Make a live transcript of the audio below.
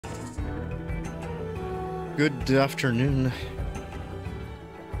Good afternoon.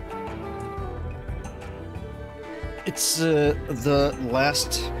 It's the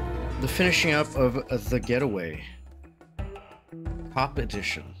finishing up of the Getaway Cop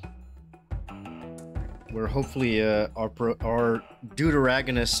Edition, where hopefully our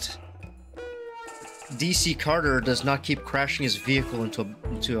deuteragonist DC Carter does not keep crashing his vehicle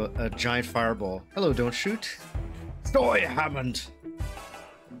into a giant fireball. Hello, don't shoot. Die, Hammond.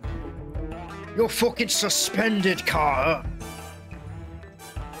 You're fucking suspended, Carter.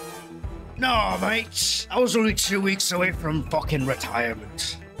 No, mate. I was only 2 weeks away from fucking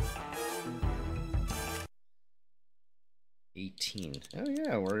retirement. 18. Oh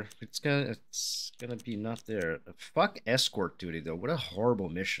yeah, it's gonna be not there. Fuck escort duty though. What a horrible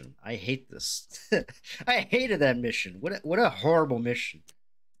mission. I hate this. I hated that mission. What a horrible mission.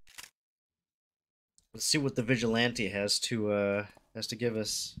 Let's see what the vigilante has to give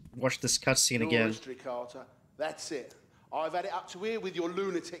us. Watch this cutscene again. History, Carter. That's it. I've had it up to here with your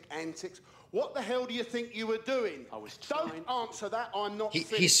lunatic antics. What the hell do you think you were doing? I was trying... Don't answer that. I'm not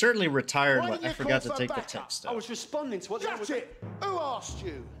finished. He certainly retired. Why didn't I you forgot call to for take the backup? text I out. was responding to what... That's it. Who asked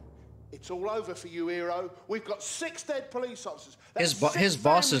you? It's all over for you, hero. We've got 6 dead police officers. His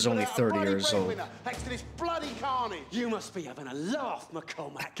boss is only 30 years old. Thanks to this bloody carnage. You must be having a laugh,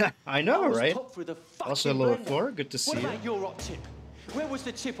 McCormack. I know, right? The Also, hello, Floor. Good to see you. What about your op tip? Where was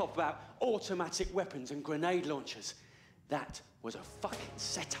the tip off about automatic weapons and grenade launchers? That was a fucking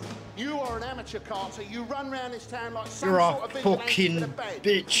setup. You are an amateur, Carter. You run around this town like some You're sort a of vigilante fucking with a badge,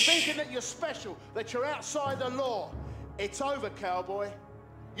 bitch. thinking that you're special, that you're outside the law. It's over, cowboy.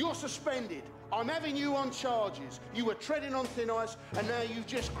 You're suspended. I'm having you on charges. You were treading on thin ice, and now you've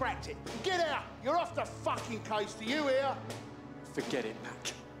just cracked it. Get out! You're off the fucking case. Do you hear? Forget it,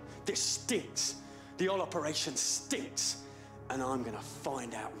 Mac. This stinks. The whole operation stinks. And I'm gonna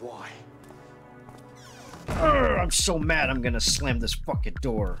find out why. Urgh, I'm so mad I'm gonna slam this fucking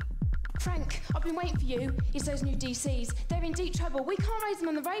door. Frank, I've been waiting for you. It's those new DCs. They're in deep trouble. We can't raise them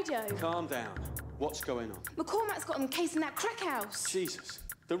on the radio. Calm down. What's going on? McCormack's got them casing that crack house. Jesus.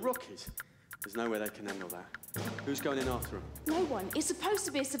 The rookies. There's no way they can handle that. Who's going in after them? No one. It's supposed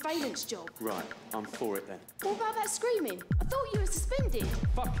to be a surveillance job. Right. I'm for it then. What about that screaming? I thought you were suspended.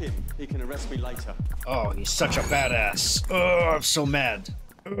 Fuck him. He can arrest me later. Oh, he's such a badass. Oh, I'm so mad.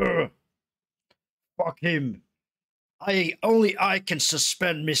 Ugh. Fuck him. Only I can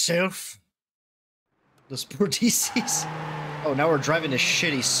suspend myself. Those poor DCs. Oh, now we're driving a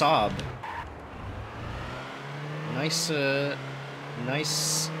shitty Saab. Nice.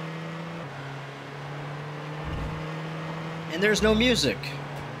 And there's no music.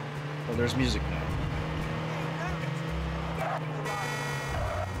 Oh, there's music now.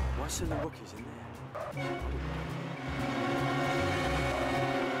 Why send the rookies in there?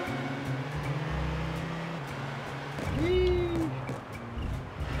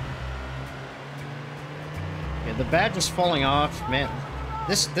 Yeah, the badge is falling off, man.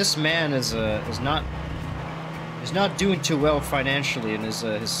 This man is not doing too well financially in his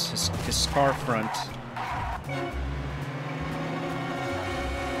car front.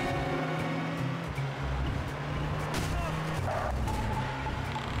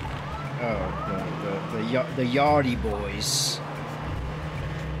 Oh, the Yardie boys.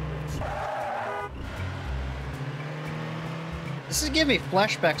 This is giving me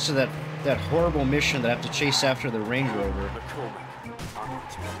flashbacks to that horrible mission that I have to chase after the Range Rover.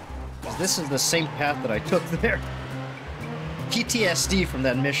 This is the same path that I took there. PTSD from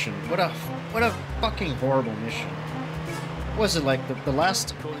that mission. What a fucking horrible mission. What was it like the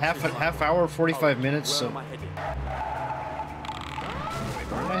last half hour, 45 minutes? So. Where am I headed?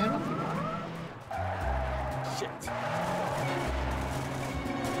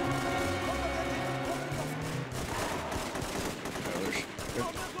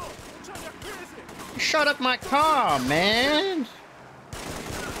 Shut up my car, man! I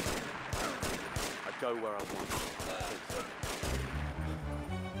go where I want.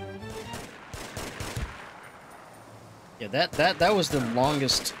 Yeah, that was the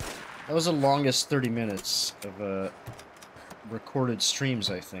longest. That was the longest 30 minutes of recorded streams,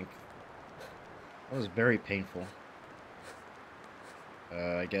 I think. That was very painful.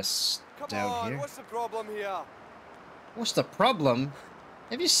 I guess down here. What's the problem here? What's the problem?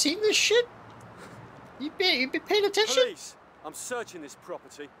 Have you seen this shit? You been paying attention? Police! I'm searching this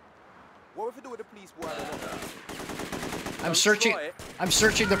property. What if I do with the police while I want? I'm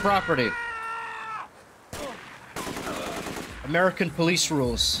searching the property. American police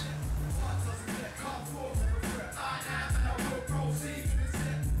rules.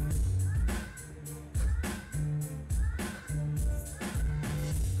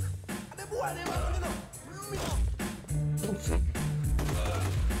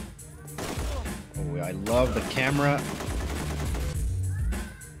 Oh, I love the camera.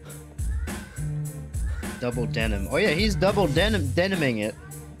 Double denim. Oh yeah, he's double deniming it.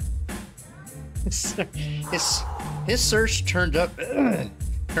 His search turned up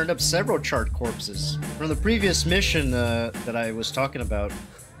several chart corpses from the previous mission that I was talking about,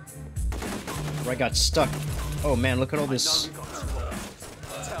 where I got stuck. Oh man, look at all this.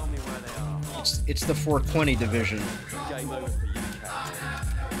 Tell me where they are. It's the 420 division. Game over for you,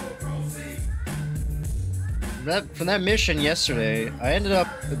 Captain. From that mission yesterday, I ended up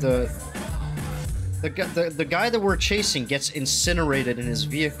the guy that we're chasing gets incinerated in his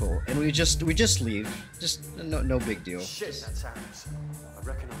vehicle, and we just leave. Just no big deal. Shit, that's Harris. I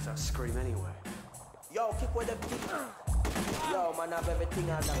recognise that scream anyway. Yo, kick with them thing. Yo, man, have everything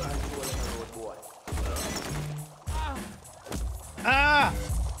under control in the road, boy. Ah!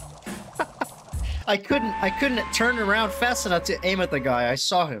 I couldn't turn around fast enough to aim at the guy. I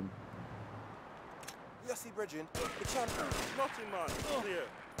saw him. You see, Bridget, the champion. Nothing, man. Clear.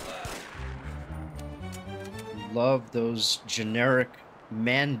 Love those generic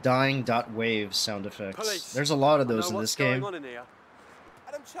man dying .wave sound effects. Police. There's a lot of I those know in what's this game. going on in here.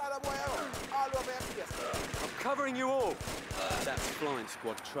 Adam Chada boy out. All over here. I'm covering you all. That's flying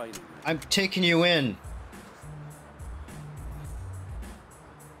squad training. I'm taking you in.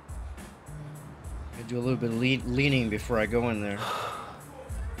 I do a little bit of leaning before I go in there.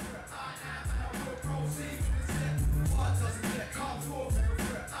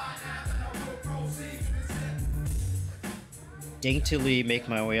 Daintily make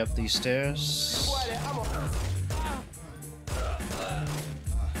my way up these stairs.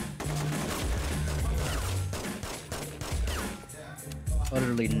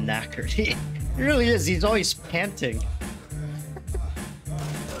 Utterly knackered. He really is. He's always panting. I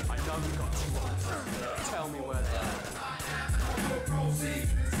know you got two eyes. Tell me where they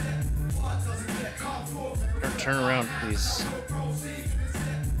are. Turn around, please.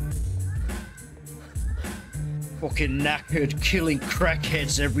 Fucking knackered, killing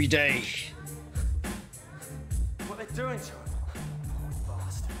crackheads every day. What are they doing to him?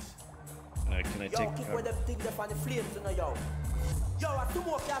 Bastards. Can I Yo, take? kick with them thing up on the flames, you know, yo. Yo, I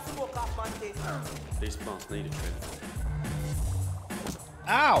smoke off, man, thing. These plants need a trim.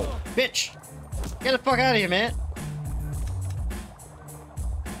 Ow, bitch! Get the fuck out of here, man!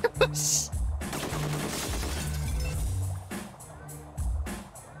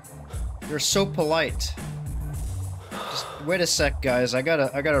 You're so polite. Just wait a sec, guys. I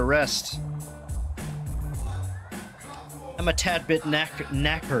gotta rest. I'm a tad bit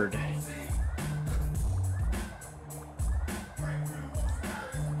knackered.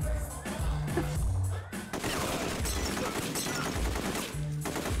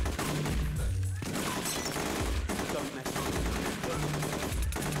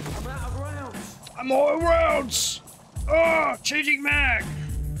 I'm out of rounds. I'm all rounds. Oh, changing mag.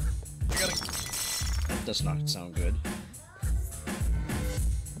 That does not sound good.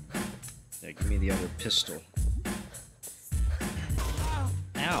 Yeah, give me the other pistol.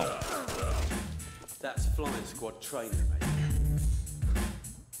 Ow. That's flying squad training, mate.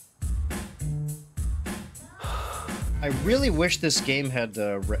 I really wish this game had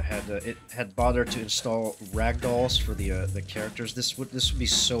bothered to install ragdolls for the characters. This would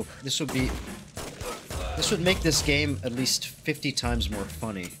make this game at least 50 times more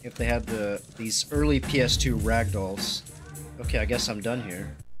funny if they had these early PS2 ragdolls. Okay, I guess I'm done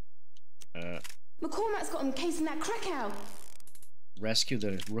here. McCormack's got him casing that crack out. Rescue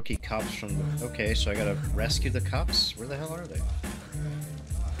the rookie cops from the... Okay, so I gotta rescue the cops? Where the hell are they?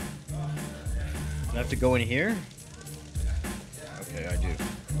 Do I have to go in here? Okay, I do.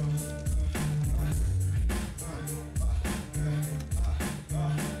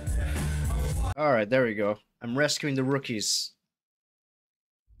 Alright, there we go. I'm rescuing the rookies.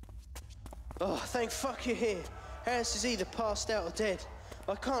 Oh, thank fuck you're here. Harris is either passed out or dead.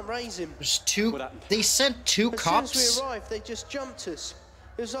 I can't raise him. There's two... What happened? They sent two cops? As soon as we arrived, they just jumped us.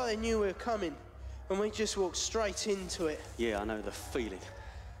 It was like they knew we were coming, and we just walked straight into it. Yeah, I know the feeling.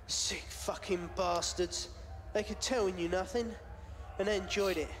 Sick fucking bastards. They could tell we knew nothing, and they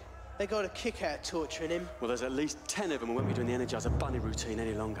enjoyed it. They got a kick out of torturing him. Well, there's at least 10 of them who won't be doing the Energizer Bunny routine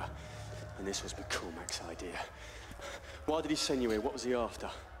any longer. And this was McCormack's idea. Why did he send you here? What was he after?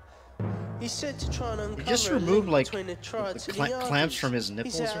 He said to try and uncover just a removed, link like, between the triads the and the clamps Yardies. from his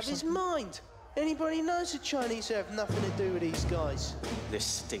nipples He's or out of his something? mind. Anybody knows the Chinese have nothing to do with these guys. This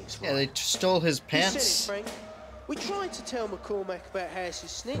stinks, Yeah, right? they stole his You pants. said it, Frank. We tried to tell McCormack about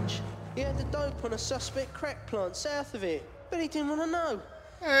Harris's snitch. He had the dope on a suspect crack plant south of here, but he didn't want to know.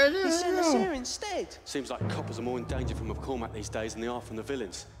 You sent us here instead. Seems like coppers are more in danger from McCormack these days than they are from the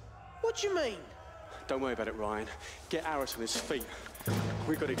villains. What do you mean? Don't worry about it, Ryan. Get Harris on his feet.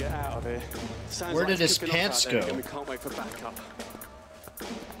 We've got to get out of here. Sounds Where like did his it's kicking off pants out there go? again. We can't wait for backup.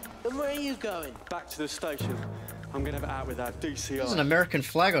 And where are you going? Back to the station. I'm going to have it out with our DCI. There's an American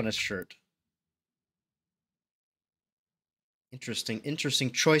flag on his shirt.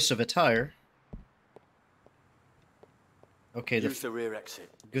 Interesting choice of attire. Okay, Use the rear exit.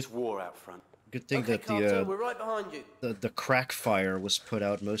 Good- It's war out front. good thing Okay, that Carter, we're right behind you. the crack fire was put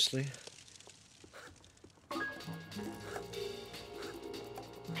out mostly.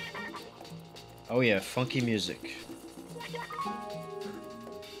 Oh yeah, funky music.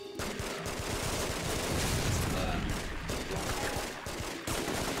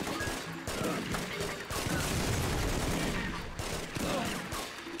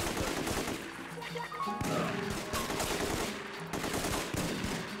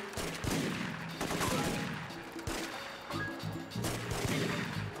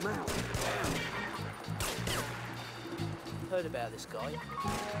 Heard about this guy.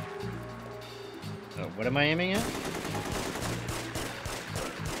 Oh, what am I aiming at?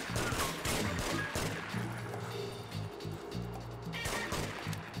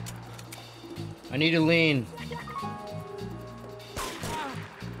 I need to lean.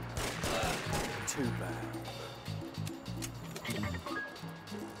 Too bad.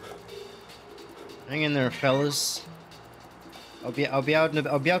 Hang in there, fellas. I'll be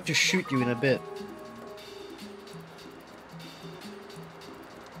out to shoot you in a bit.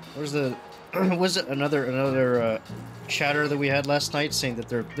 Where's the was it another chatter that we had last night saying that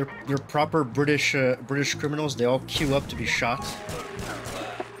they're proper British criminals? They all queue up to be shot.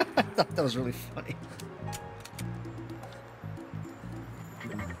 I thought that was really funny.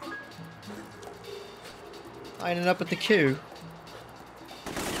 Lining up at the queue.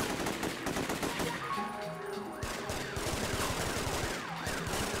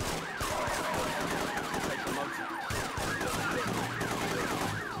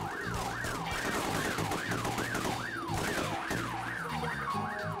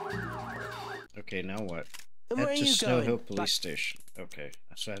 Okay, now what? And where Head are to you Snow going? Hill Police Station. Okay,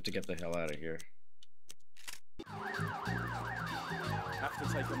 so I have to get the hell out of here. Have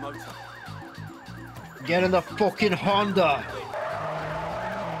to take a motor. Get in the fucking Honda!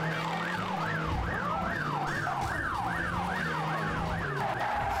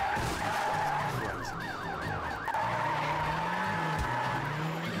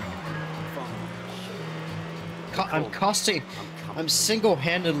 I'm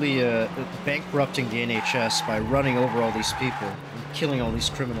single-handedly bankrupting the NHS by running over all these people and killing all these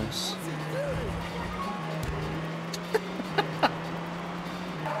criminals.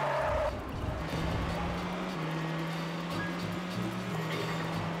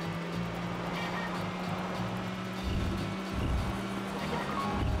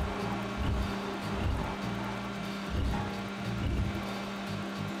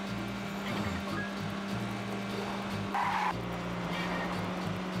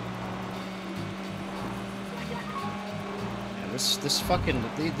 This fucking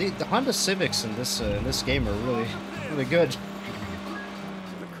the Honda Civics in this game are really good.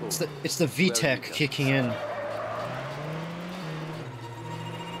 It's the VTEC kicking in.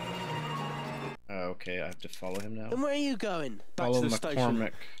 Oh, okay, I have to follow him now. And where are you going? Back Follow to the station.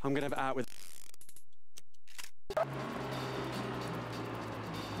 McCormack. I'm going to have it out with...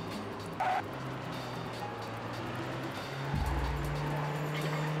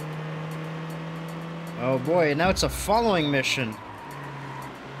 Oh boy, now it's a following mission.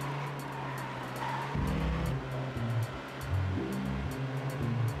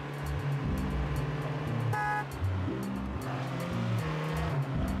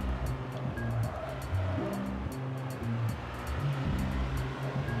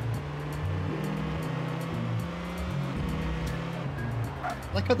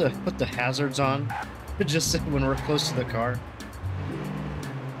 I like how they put the hazards on, just when we're close to the car.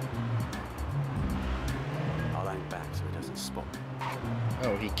 I'll aim back so he doesn't spot me.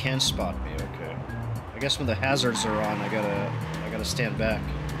 Oh, he can spot me. Okay. I guess when the hazards are on, I gotta stand back.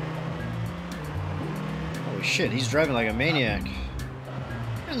 Holy shit, he's driving like a maniac.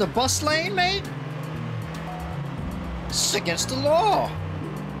 In the bus lane, mate? This is against the law.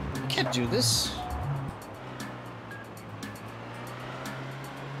 You can't do this.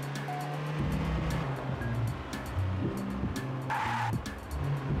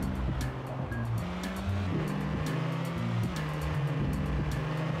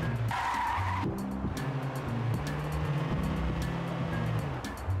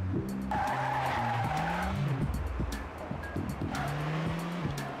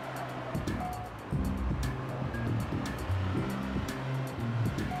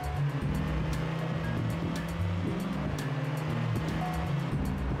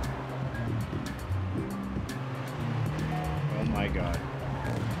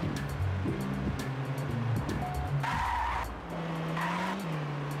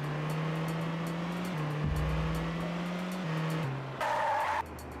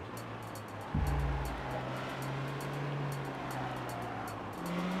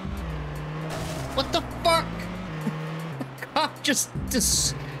 What the fuck? Cop just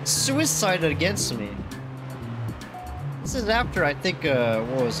suicided against me. This is after, I think,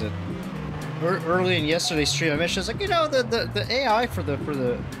 what was it? Early in yesterday's stream, I mentioned, I was like, you know, the AI for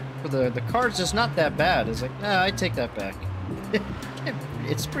the cards is not that bad. It's like, nah, I take that back.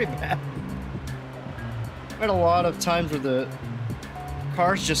 It's pretty bad. I've had a lot of times where the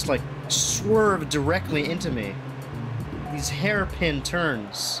cars just like swerve directly into me. These hairpin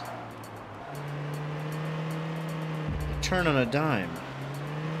turns. They turn on a dime.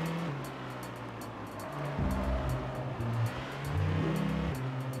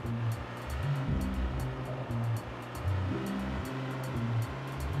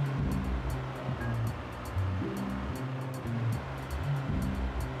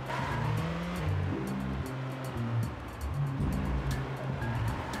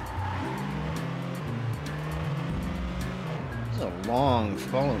 Long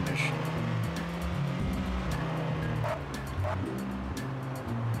follow mission.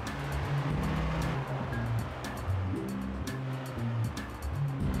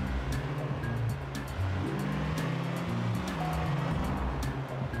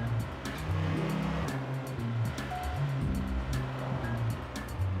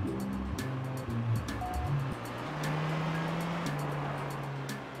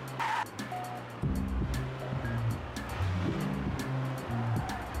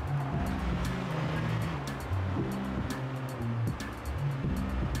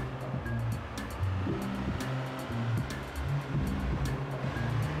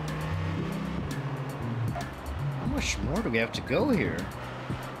 How much more do we have to go here?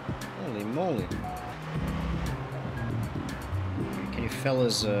 Holy moly. Can you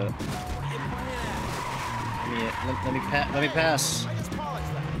fellas, let me pass.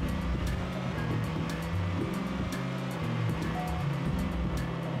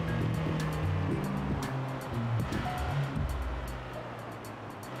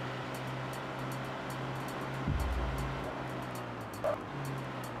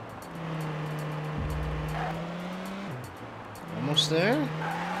 Almost there?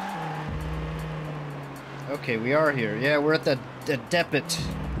 Okay, we are here. Yeah, we're at the depot.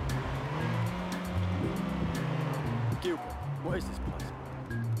 Gilbert, what is this place?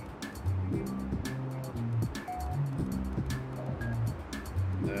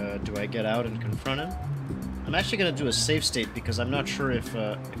 Do I get out and confront him? I'm actually gonna do a save state because I'm not sure if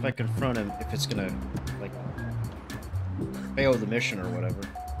I confront him, if it's gonna, like, fail the mission or whatever.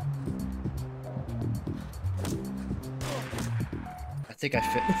 I think I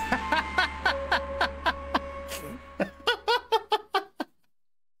fit.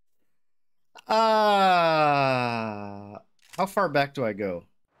 How far back do I go?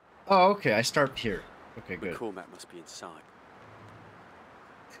 Oh, okay, I start here. Okay, good. McCormack must be inside.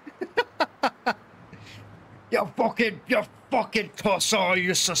 You fucking toss! Oh,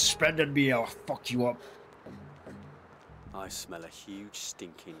 you suspended me. I'll fuck you up. I smell a huge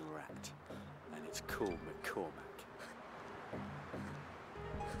stinking rat, and it's called McCormack.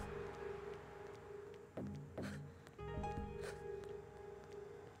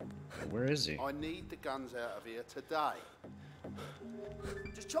 Where is he? I need the guns out of here today.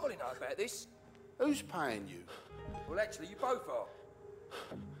 Does Charlie know about this? Who's paying you? Well, actually, you both are.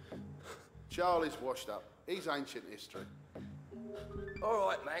 Charlie's washed up. He's ancient history. All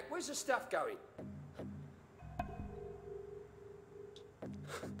right, Mac, where's the stuff going?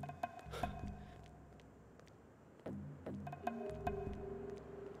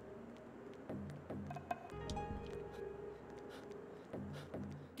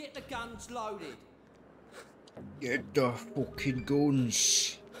 Get the guns loaded. Get the fucking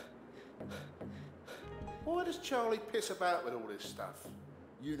guns. Why does Charlie piss about with all this stuff?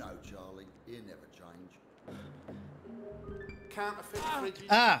 You know, Charlie, he'll never change. Counterfeit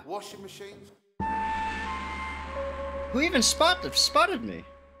fridges, washing machines. Who even spotted me?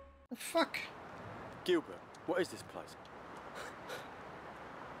 The fuck? Gilbert, what is this place?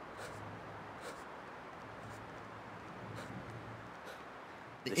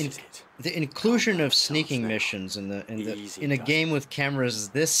 The inclusion of sneaking missions in a game with cameras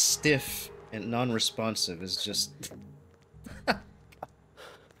this stiff and non-responsive is just.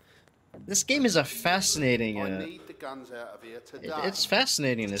 This game is a fascinating. I need the guns out of here today. It's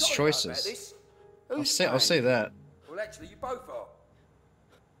fascinating in its choices. I'll say that. Well, actually, you both are.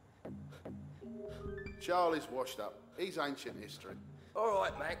 Charlie's washed up. He's ancient history. All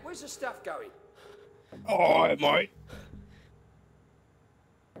right, Mac, where's the stuff going? Oh, mate.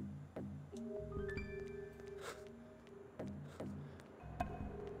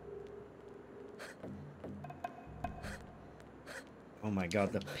 Oh my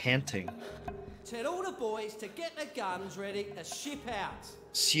god, the panting. Tell all the boys to get their guns ready to ship out.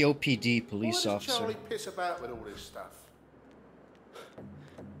 COPD police Why does officer. Charlie piss about with all this stuff?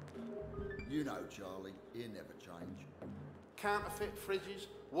 You know, Charlie, he'll never change. Counterfeit fridges,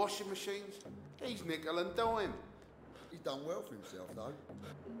 washing machines. He's nickel and dime. He's done well for himself, though.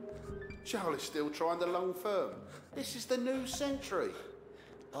 Charlie's still trying the long firm. This is the new century.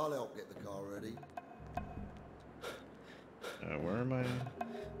 I'll help get the car ready. Where am I?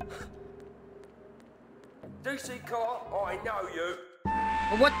 DC car, I know you.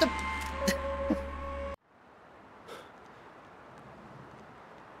 What the?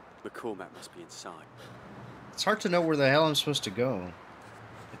 McCormack must be inside. It's hard to know where the hell I'm supposed to go.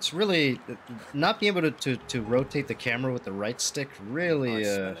 It's really not being able to rotate the camera with the right stick really I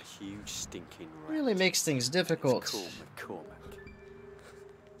smell a huge stinking rat. really makes things difficult. It's called McCormack.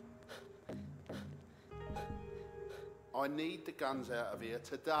 I need the guns out of here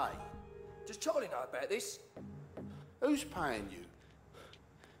today. Does Charlie know about this? Who's paying you?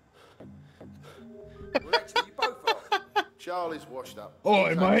 Well, actually, you both are. Charlie's washed up. Oi,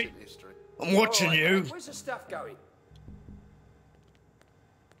 He's mate. ancient history. I'm watching All right, you. mate, where's the stuff going?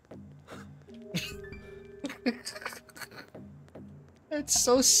 It's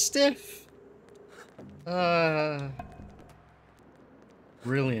so stiff.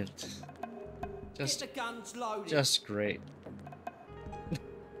 Brilliant. Get the guns loaded. Just great.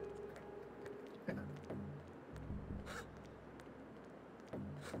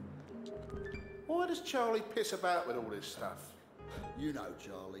 Why does Charlie piss about with all this stuff? You know,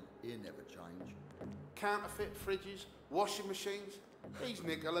 Charlie, he'll never change. Counterfeit fridges, washing machines. He's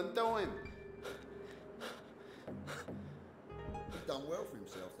nickel and dime. He's done well for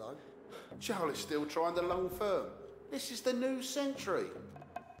himself, though. Charlie's still trying the long firm. This is the new century.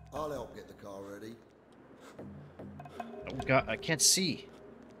 I'll help get the car ready. Oh God, I can't see.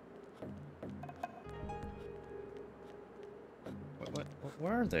 What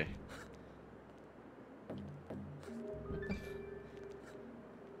where are they?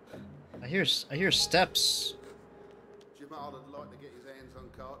 I hear steps. Jamal would like to get his hands on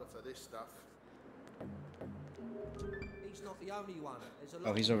Carter for this stuff. He's not the only one. There's a lot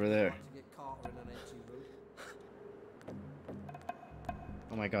Oh, he's of over people there. like to get Carter in an empty room.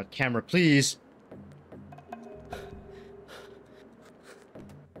 Oh my God, camera, please.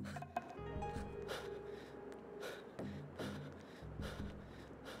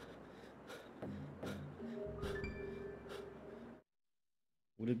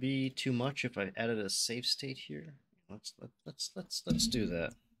 Would it be too much if I added a save state here? Let's do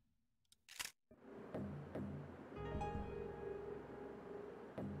that.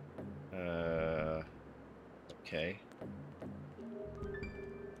 Okay.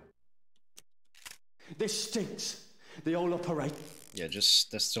 This stinks. The whole operation. Yeah,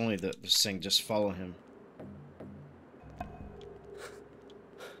 just that's only the thing. Just follow him.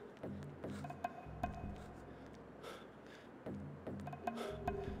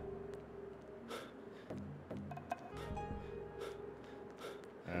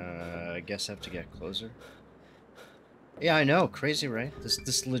 I guess I have to get closer. Yeah, I know. Crazy, right?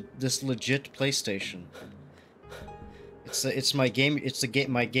 This legit PlayStation. It's my game. It's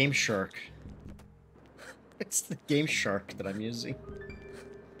my Game Shark. It's the Game Shark that I'm using.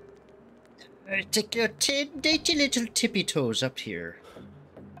 Take your dainty little tippy toes up here.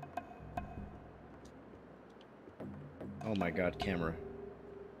 Oh my God, camera.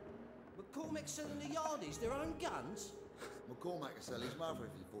 McCormack selling the yardies their own guns? McCormack can sell his mother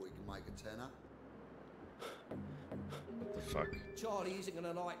if he thought he could make a tenner. What the fuck? Charlie isn't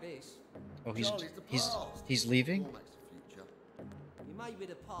gonna like this. Oh, Charlie's the past. he's leaving? McCormack's the future. He may be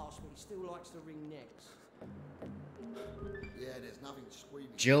the past, but he still likes to wring necks. Yeah, there's nothing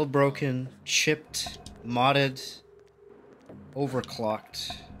screaming. Jailbroken, chipped, modded,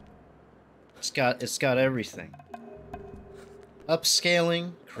 overclocked. It's got everything.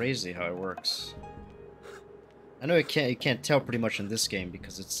 Upscaling, crazy how it works. I know you can't tell pretty much in this game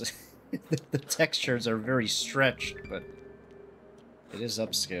because it's the textures are very stretched, but it is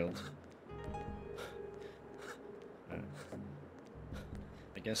upscaled.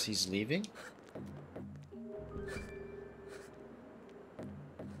 I guess he's leaving.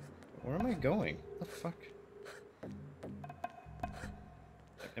 Where am I going? What the fuck?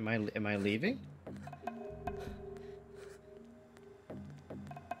 Am I leaving?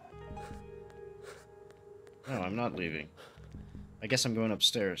 No, I'm not leaving. I guess I'm going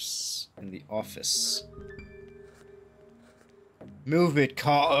upstairs in the office. Move it,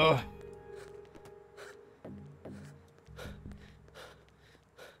 Carter.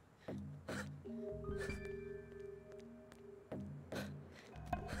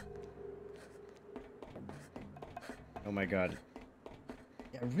 Oh my god.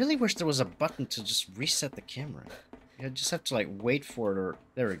 Yeah, I really wish there was a button to just reset the camera. You just have to like wait for it, or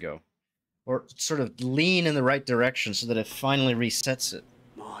there we go. Or sort of lean in the right direction so that it finally resets it.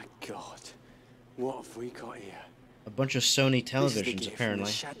 My God, what have we got here? A bunch of Sony This is the televisions, gear apparently. From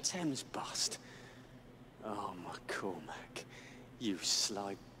the Shad Thames bust. Oh, McCormack, you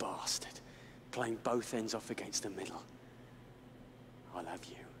sly bastard, playing both ends off against the middle. I love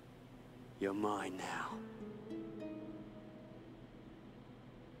you. You're mine now.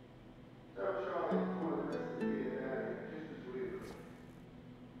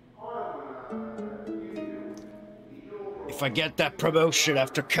 If I get that promotion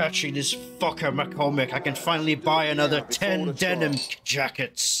after catching this fucker McCormick, I can finally buy another 10 denim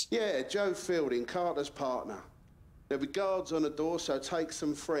jackets. Yeah, Joe Fielding, Carter's partner. There'll be guards on the door, so take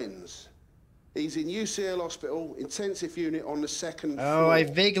some friends. He's in UCL hospital, intensive unit on the second floor. Oh, I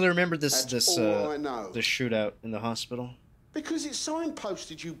vaguely remember this all I know. the shootout in the hospital. Because it's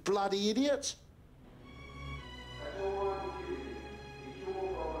signposted, you bloody idiot.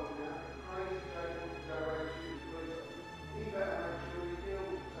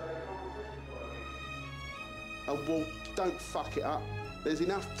 And Walt, don't fuck it up. There's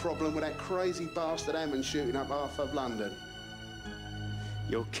enough problem with that crazy bastard Hammond shooting up half of London.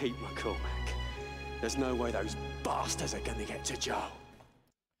 You'll keep McCormack. There's no way those bastards are gonna get to Joe.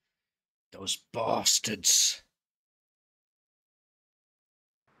 Those bastards.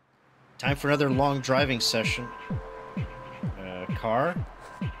 Time for another long driving session. Car?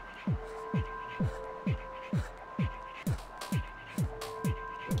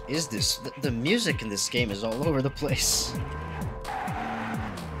 What is this? The music in this game is all over the place.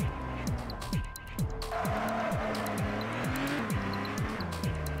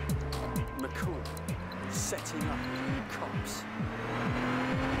 McCormack setting up cops.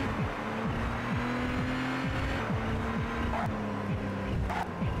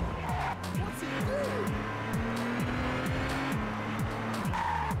 What's he doing?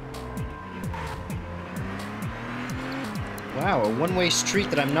 Wow, a one-way street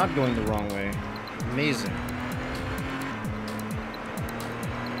that I'm not going the wrong way. Amazing.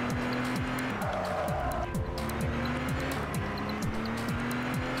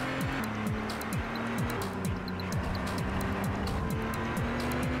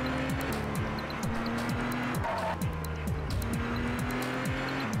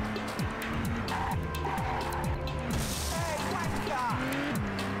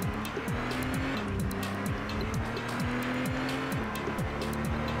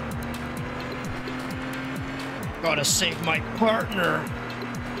 Gotta save my partner.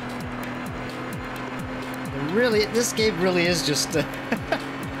 Really, this game really is just a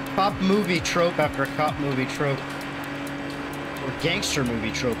cop movie trope after cop movie trope, or gangster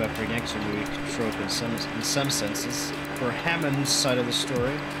movie trope after gangster movie trope in some senses. For Hammond's side of the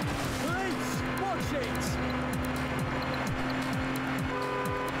story. Police! Watch it!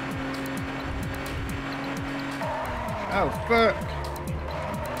 Oh fuck!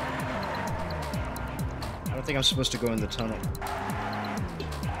 I don't think I'm supposed to go in the tunnel.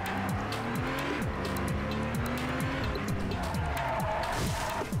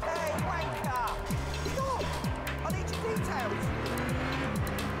 Hey, wanker! Stop! I need your details!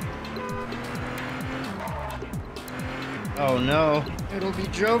 Oh no, it'll be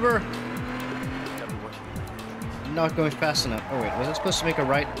Jover. I'm not going fast enough. Oh wait, was I supposed to make a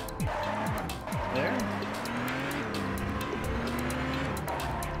right there?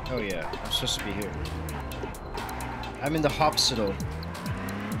 Oh yeah, I'm supposed to be here. I'm in the hospital.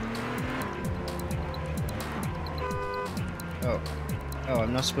 Oh. Oh,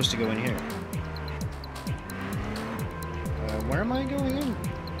 I'm not supposed to go in here. Where am I going in?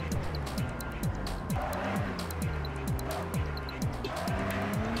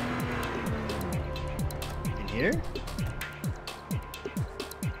 In here?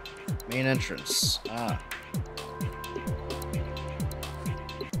 Main entrance. Ah.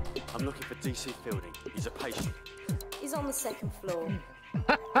 I'm looking for DC Fielding. He's a patient. He's on the second floor.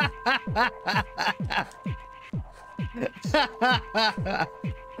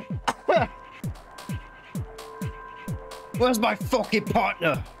 Where's my fucking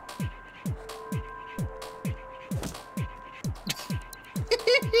partner?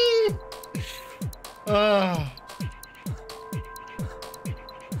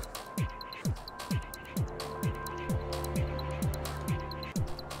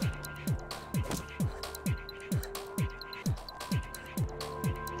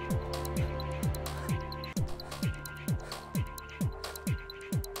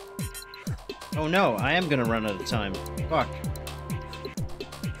 Oh no, I am gonna run out of time. Fuck.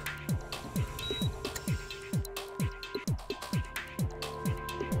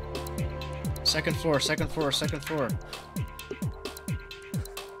 Second floor, second floor, second floor.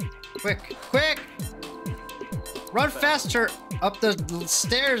 Quick, quick! Run faster up the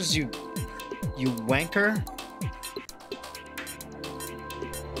stairs, you wanker.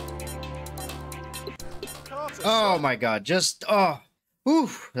 Oh my god, just, oh.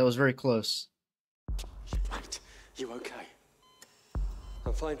 Oof, that was very close. Mate, you okay?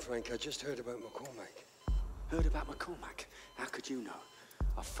 I'm fine, Frank. I just heard about McCormack. Heard about McCormack? How could you know?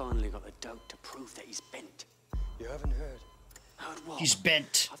 I finally got the dope to prove that he's bent. You haven't heard? Heard what? He's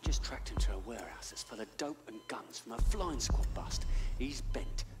bent. I've just tracked him to a warehouse that's full of dope and guns from a flying squad bust. He's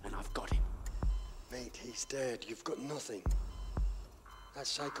bent, and I've got him. Mate, he's dead. You've got nothing. That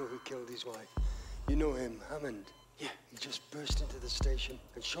psycho who killed his wife. You know him, Hammond. Yeah. He just burst into the station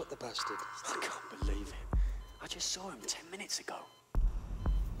and shot the bastard. I can't believe it. I just saw him 10 minutes ago.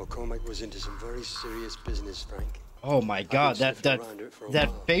 McCormack was into some very serious business, Frank. Oh my god, that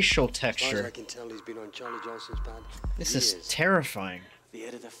facial As far as texture. I can tell, he's been on Charlie Johnson's pad. This is terrifying. The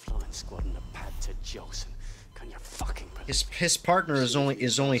head of the flying squad and the pad to Jolson. Can you fucking believe His partner is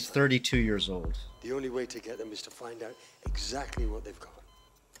only 32 years old. The only way to get them is to find out exactly what they've got.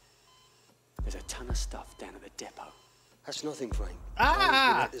 There's a ton of stuff down at the depot. That's nothing, Frank. Ah!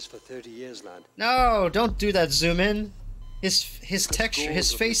 I've been at this for 30 years, lad. No, don't do that. Zoom in. His texture,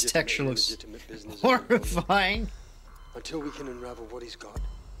 his face texture looks horrifying. Until we can unravel what he's got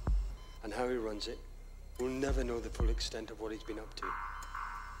and how he runs it, we'll never know the full extent of what he's been up to.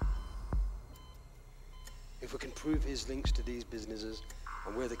 If we can prove his links to these businesses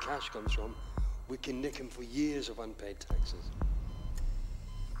and where the cash comes from, we can nick him for years of unpaid taxes.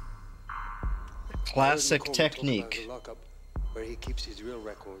 Classic I heard McCormack technique. talk about the lockup where he keeps his real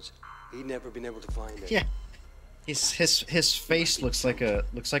records. He'd never been able to find it. Yeah. His face looks like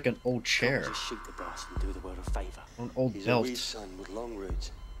an old chair. Just shoot the boss and do the world a favor. Or an old He's belt. a weed son with long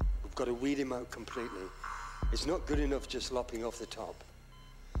roots. We've got to weed him out completely. It's not good enough just lopping off the top.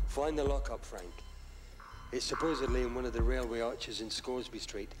 Find the lockup, Frank. It's supposedly in one of the railway arches in Scoresby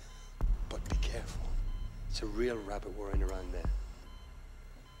Street. But be careful. It's a real rabbit warren around there.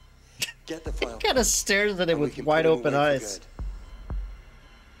 Get the file. He kind of stares at it with wide open eyes.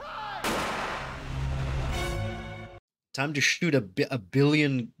 Time to shoot a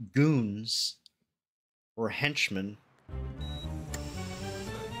billion goons or henchmen.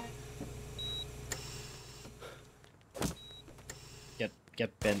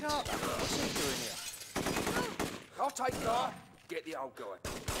 Get bent. What's he doing here? I'll take that. Get the old guy.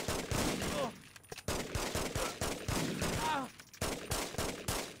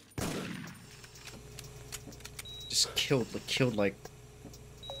 Just killed like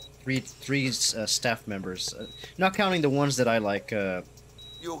three staff members, not counting the ones that I like.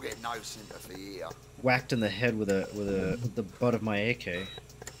 You'll get no sympathy here. Whacked in the head with the butt of my AK.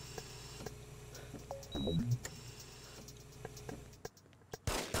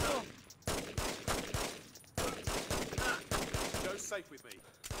 Go safe with me.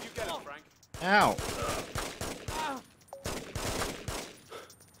 You get it, Frank. Ow!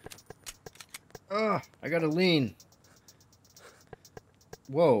 Ugh, I gotta lean.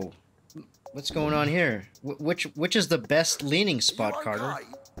 Whoa, what's going on here? Which is the best leaning spot, You Carter? okay?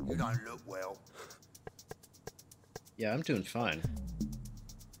 You don't look well. Yeah, I'm doing fine.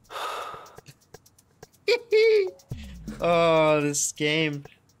 Oh, this game.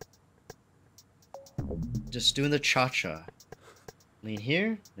 Just doing the cha-cha. Lean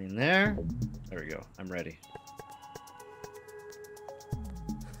here, lean there. There we go. I'm ready.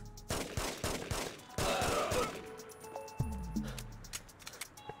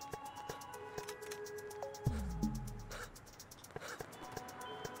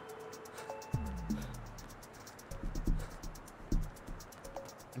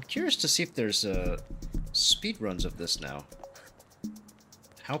 I'm curious to see if there's speed runs of this now.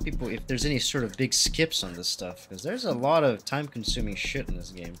 How people, if there's any sort of big skips on this stuff, because there's a lot of time-consuming shit in this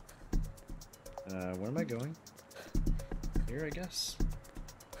game. Where am I going? Here, I guess.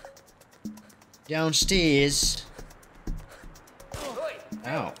 Downstairs.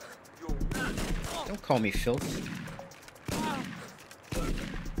 Ow. Don't call me filth.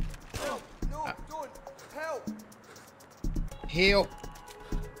 No, don't. Help. Help.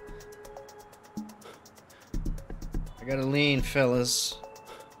 I gotta lean, fellas.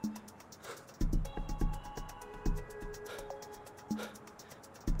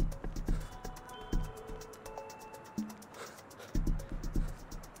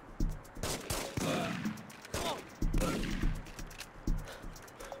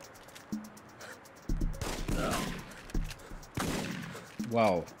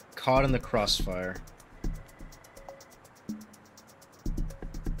 Wow, caught in the crossfire.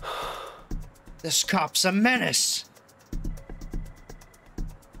 This cop's a menace.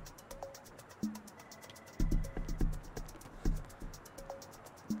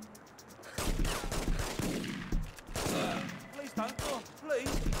 Please don't. Oh,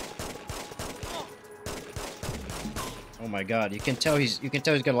 please. Oh my god, you can tell he's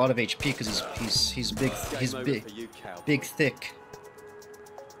got a lot of HP because he's big, big thick.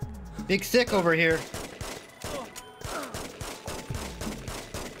 Big thick over here.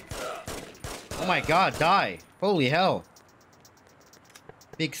 Oh my god, die. Holy hell.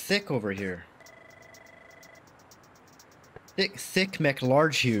 Big thick over here. Thick mech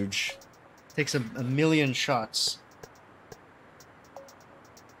large huge. Takes a million shots.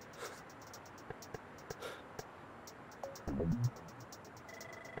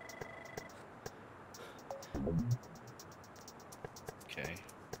 Okay.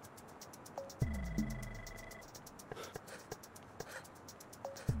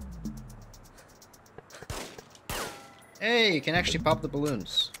 Hey, you can actually pop the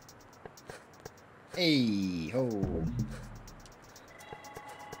balloons. Hey, ho.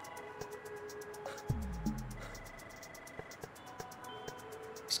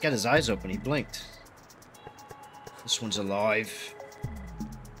 He's got his eyes open, he blinked. This one's alive.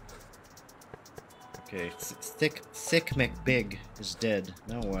 Okay, thick McBig is dead.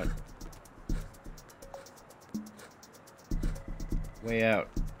 Now what? Way out.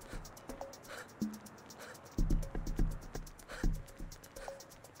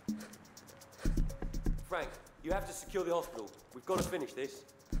 Frank, you have to secure the hospital. We've got to finish this.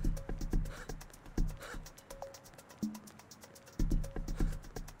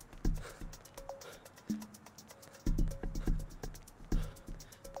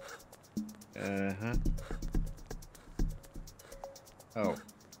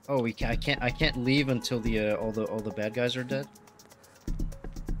 Oh, I can't leave until the all the bad guys are dead.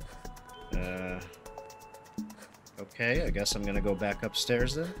 Okay, I guess I'm gonna go back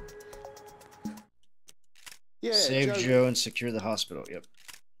upstairs then. Yeah, Save Joe and secure the hospital. Yep.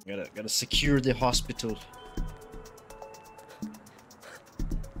 Gotta secure the hospital.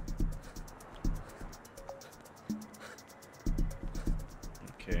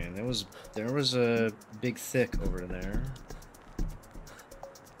 Okay, and there was a big thick over there.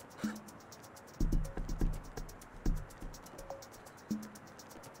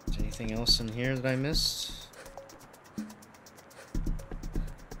 Is anything else in here that I missed?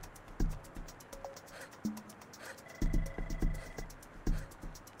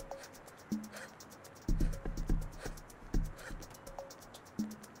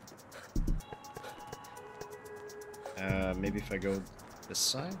 Maybe if I go this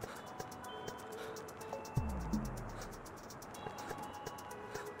side?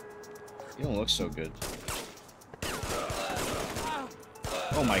 You don't look so good.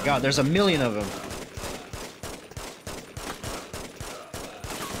 Oh my god, there's a million of them!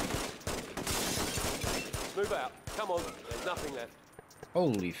 Move out. Come on. There's nothing left.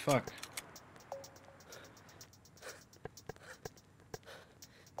 Holy fuck.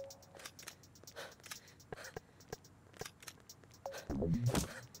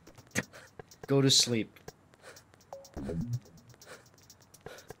 Go to sleep.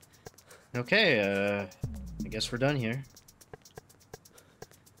 Okay, I guess we're done here.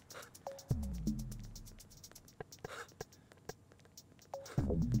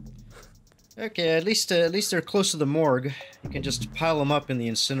 Okay, at least they're close to the morgue. You can just pile them up in the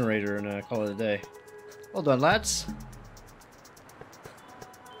incinerator and call it a day. Well done, lads.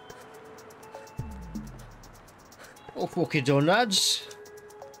 Oh, okay done, lads.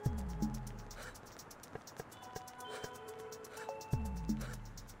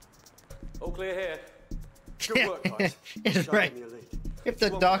 All clear here. Good work, guys. It's right. If the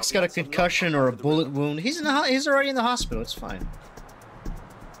doc's got a concussion or a bullet wound, he's already in the hospital. It's fine.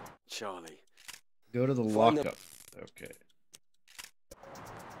 Charlie. Go to the lockup. Okay.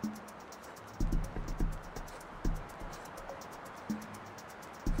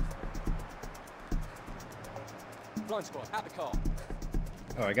 Blind squad, out the car.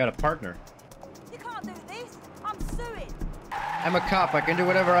 Oh, I got a partner. You can't do this. I'm suing. I'm a cop. I can do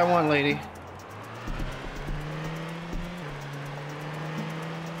whatever I want, lady.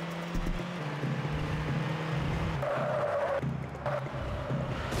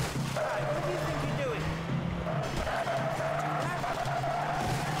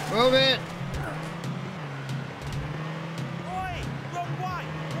 Move it! Oi! Wrong way!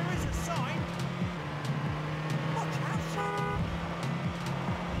 There is a sign! Watch out, son!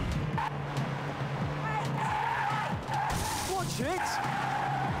 Watch it!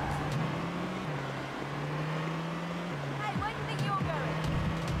 Hey, where do you think you're going?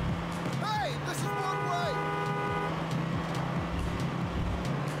 Hey, the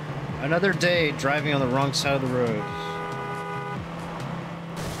Another day driving on the wrong side of the road.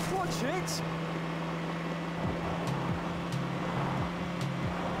 Watch it!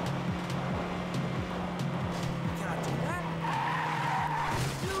 Can I do that?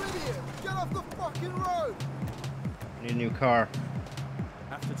 You idiot! Get off the fucking road! I need a new car.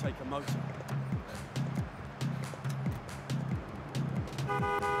 Have to take a motor.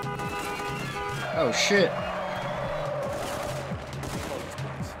 Oh shit.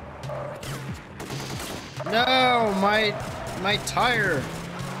 No, my tire.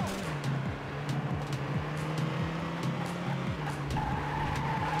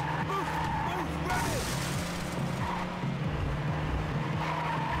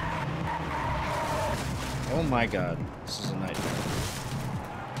 Oh my god, this is a nightmare.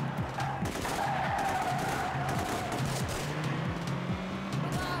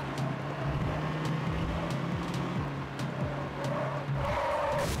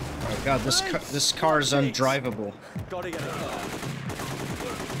 Oh god, this car is undrivable. Gotta get a car.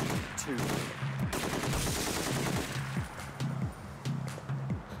 Two.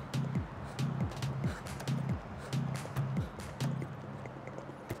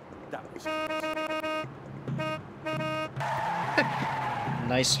 That was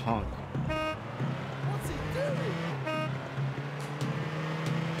Nice honk. What's he doing?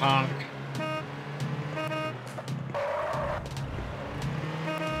 Honk.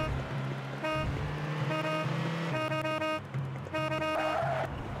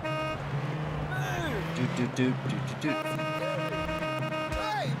 Do.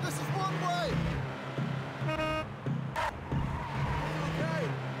 Hey, this is one way!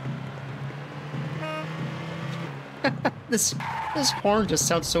 Okay. This horn just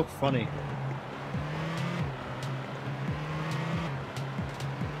sounds so funny.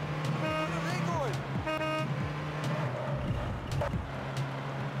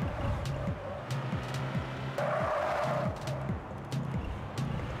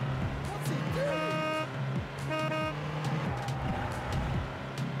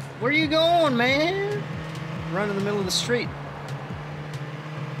 Where you going, man? Run in the middle of the street.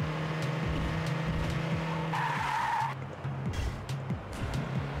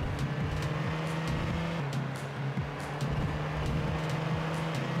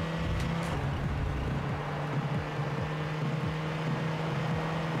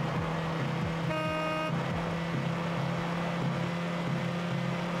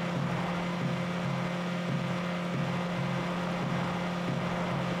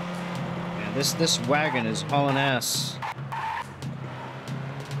 This wagon is hauling ass.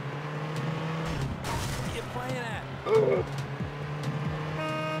 what you playing at?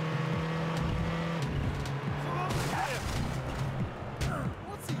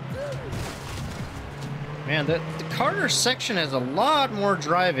 What's he doing? Man, the Carter section has a lot more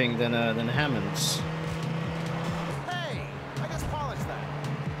driving than Hammond's. Hey, I just polished that.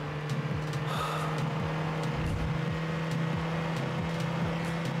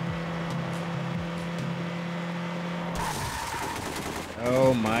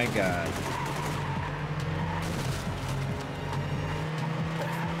 Oh my god.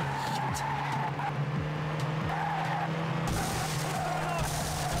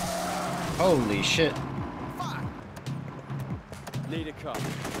 Holy shit. Need a car.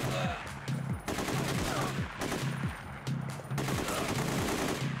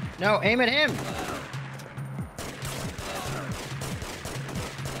 No, aim at him.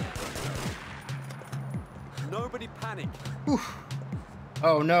 Nobody panic. Whew.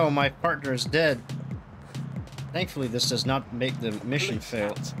 Oh no, my partner is dead. Thankfully, this does not make the mission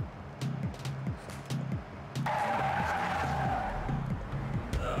fail.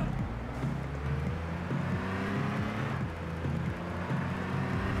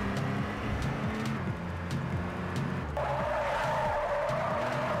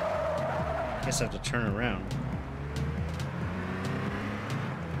 Guess I have to turn around.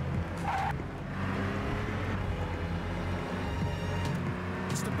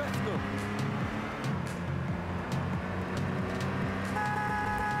 It's the Bethnal.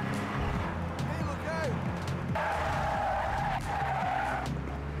 Hey, look out!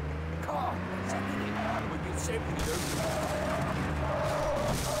 Car, something in. We'll get safely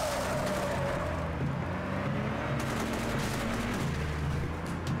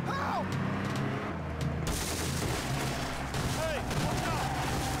Help!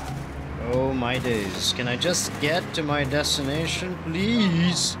 Oh my days. Can I just get to my destination,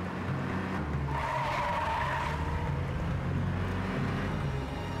 please?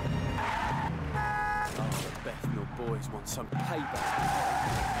 Oh, the Bethnal boys want some payback.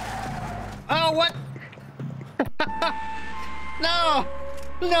 Oh, what? No!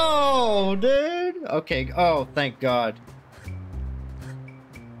 No, dude. Okay. Oh, thank God.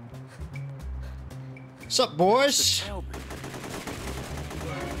 What's up, boys? Don't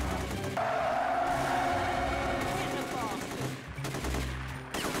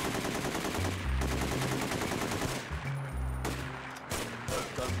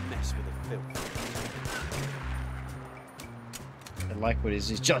mess with the filth. I like what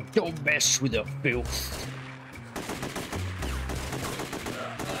he's just don't mess with the filth.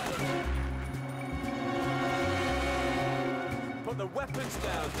 Put the weapons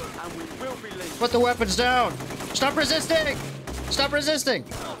down, and we will be leaving. Put the weapons down. Stop resisting. Stop resisting.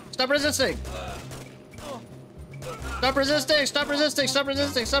 Stop resisting. Stop resisting. Stop resisting. Stop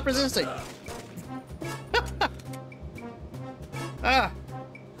resisting. Stop resisting. Ah.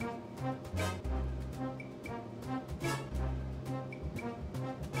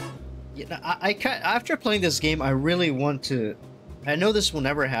 Yeah, I can't, after playing this game, I really want to. I know this will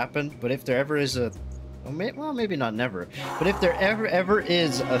never happen, but if there ever is a, well, maybe not never, but if there ever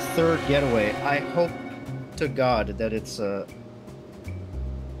is a third Getaway, I hope to God that it's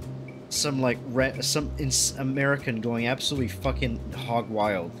some like some American going absolutely fucking hog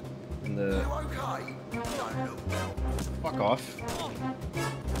wild in the. Fuck off.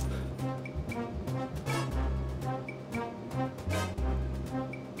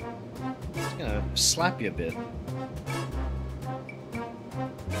 It's gonna slap you a bit.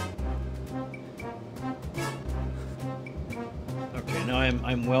 Okay, now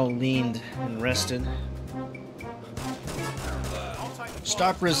I'm well leaned and rested.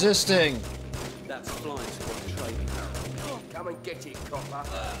 Stop resisting! That's flying squad trading. Come and get it, copper.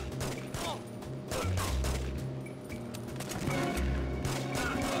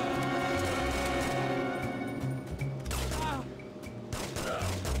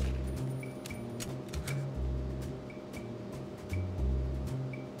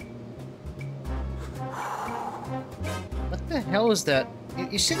 What the hell is that?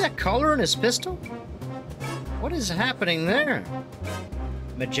 You see that color in his pistol? What is happening there?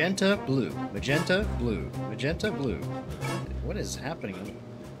 Magenta, blue. Magenta, blue. Magenta, blue. What is happening?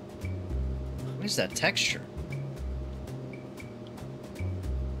 What is that texture?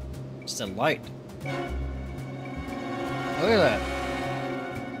 It's the light. Look at that.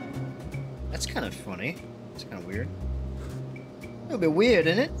 That's kind of funny. It's kind of weird. A little bit weird,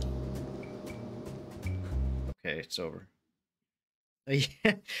 isn't it? Okay, it's over.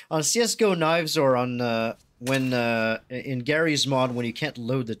 Yeah, on CS:GO Knives or on when in Gary's mod when you can't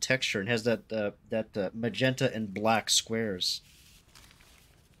load the texture and has that magenta and black squares.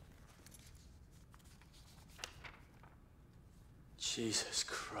 Jesus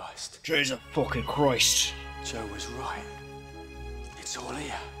Christ. Jesus fucking Christ. Joe was right. It's all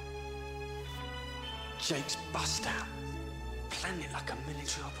here. Jake's bust out. Planned it like a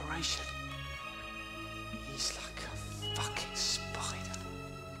military operation. He's like a fucking spider.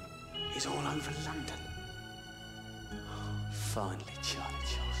 He's all over London. Finally, Charlie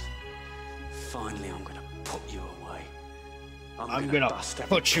Charles. Finally, I'm gonna put you away. I'm gonna bust every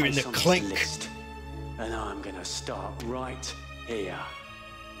put you in the place on this clink. list. And I'm gonna start right here.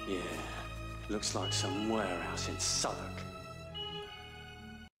 Yeah, looks like some warehouse in Southwark.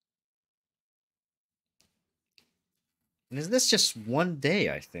 And is this just one day,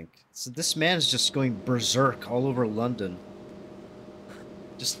 I think? So this man's just going berserk all over London.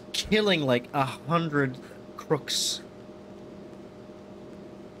 Just killing like 100 crooks.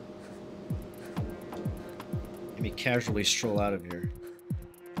 Let me casually stroll out of here.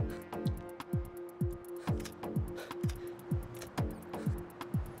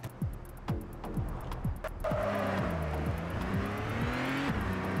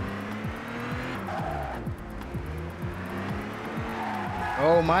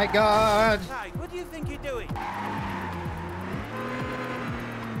 Oh my God! Hey, what do you think you're doing?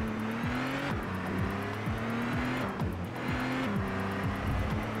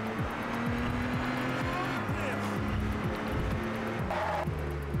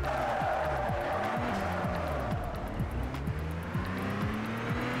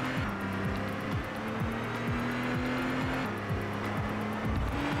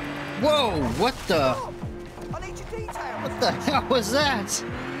 Whoa! What the? I need your details. What the hell was that?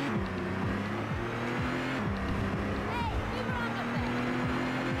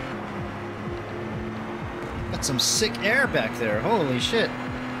 Got some sick air back there. Holy shit.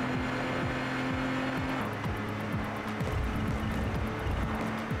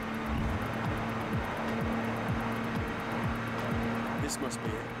 This must be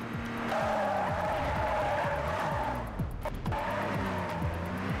it.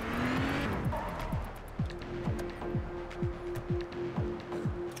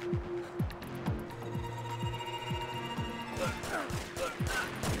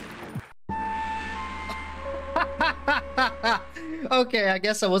 Okay, I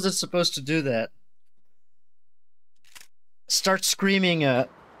guess I wasn't supposed to do that. Start screaming,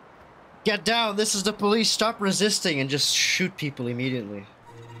 get down, this is the police, stop resisting, and just shoot people immediately.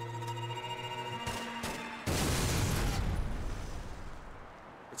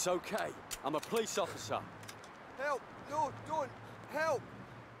 It's okay. I'm a police officer. Help! No, don't! Help!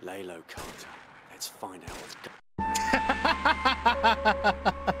 Lay low, Carter. Let's find out what's going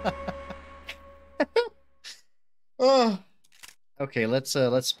Oh. Okay, let's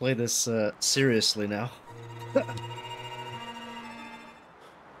play this seriously now.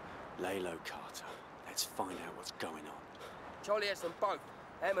 Lay low, Carter. Let's find out what's going on. Charlie has them both,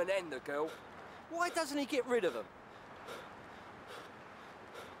 Em and the girl. Why doesn't he get rid of them?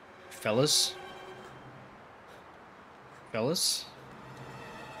 Fellas? Fellas?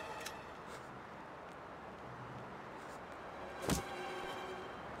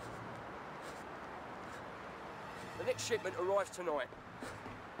 The next shipment arrives tonight.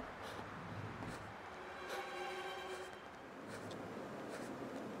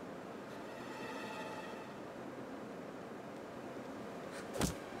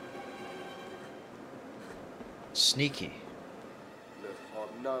 Sneaky. Look,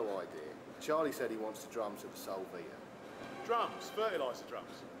 I've no idea. Charlie said he wants the drums at the Solvia. Drums? Fertiliser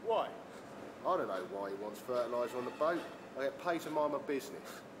drums? Why? I don't know why he wants fertiliser on the boat. I get paid to mind my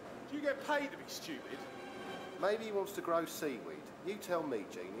business. Do you get paid to be stupid? Maybe he wants to grow seaweed. You tell me,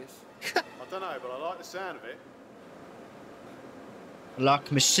 genius. I don't know, but I like the sound of it.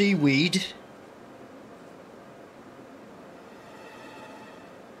 Like me seaweed.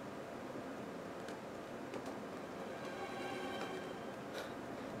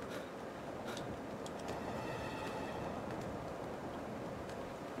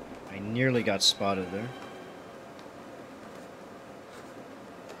 I nearly got spotted there.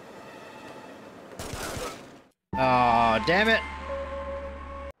 Aw, damn it!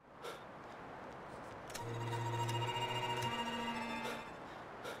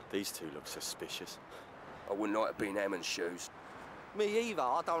 These two look suspicious. I wouldn't like to be in Hammond's shoes. Me either.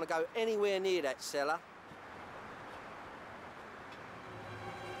 I don't want to go anywhere near that cellar.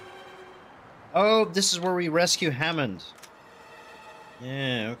 Oh, this is where we rescue Hammond.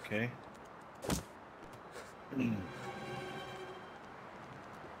 Yeah, okay. The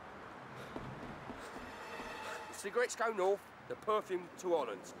cigarettes go north, the perfume to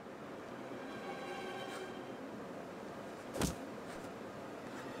Holland.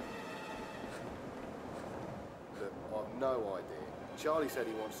 Look, I've no idea. Charlie said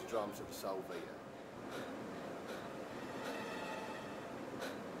he wants the drums at the Solvia.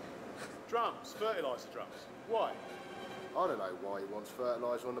 Drums? Fertiliser drums? Why? I don't know why he wants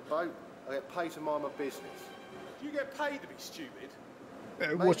fertiliser on the boat. I get paid to mind my business. Do you get paid to be stupid?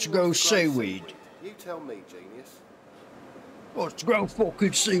 What's to grow seaweed? You tell me, genius. What's to grow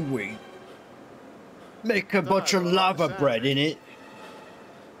fucking seaweed? Make a bunch of lava bread in it.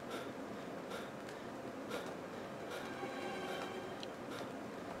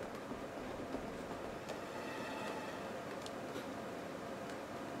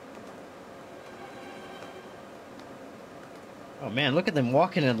 Oh man, look at them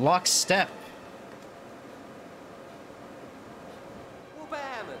walking in lockstep. What about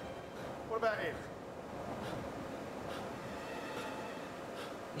Hammond? What about him?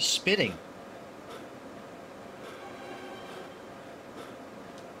 He's spitting.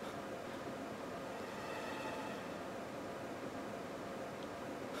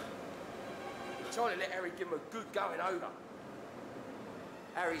 Charlie let Harry give him a good going over.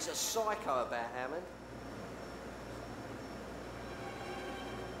 Harry's a psycho about Hammond.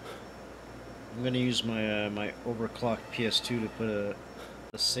 I'm gonna use my my overclocked PS2 to put a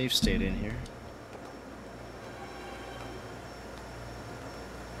save state in here.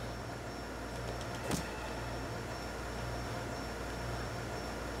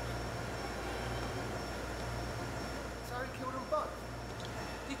 So he killed them both.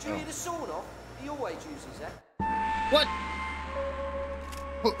 Did you hear the sawn-off? He always uses that. What?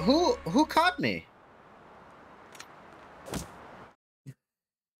 Who caught me?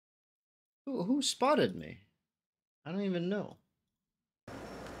 Who spotted me? I don't even know. Do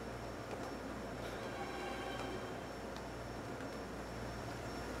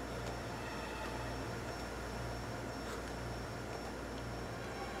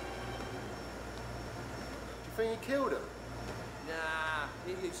you think he killed him? Nah,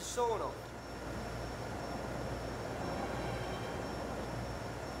 he used a sawn-off.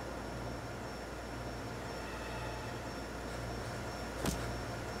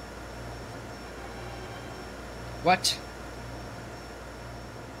 What?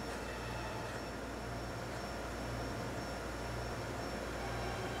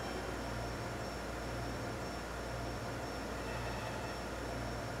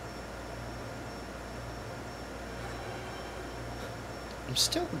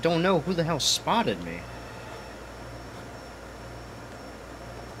 Still don't know who the hell spotted me.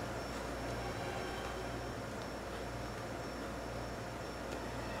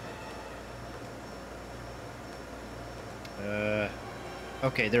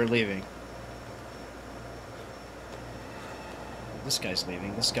 Okay, they're leaving. This guy's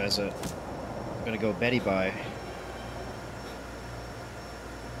leaving. This guy's gonna go Betty bye.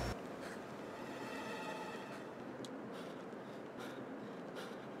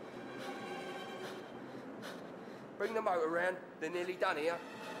 Bring the motor round. They're nearly done here.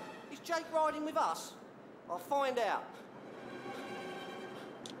 Is Jake riding with us? I'll find out.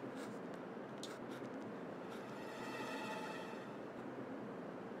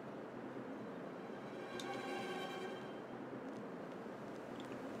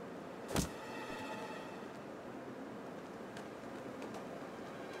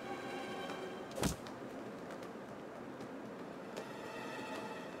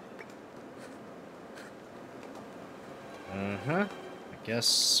 Uh-huh. I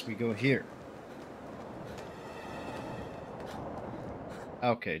guess we go here.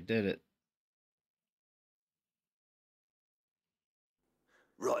 Okay, did it.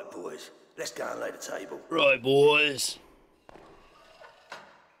 Right, boys. Let's go and lay the table. Right, boys.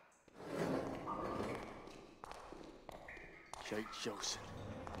 Jake Jolson.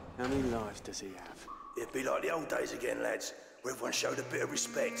 How many lives does he have? It'd be like the old days again, lads, where everyone showed a bit of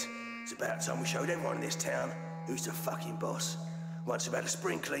respect. It's about time we showed everyone in this town who's the fucking boss. Once we've had a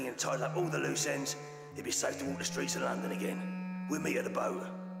spring clean and tied up all the loose ends, it'd be safe to walk the streets of London again. We'll meet at the boat.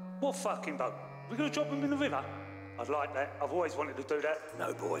 What fucking boat? We're gonna drop him in the river? I'd like that. I've always wanted to do that.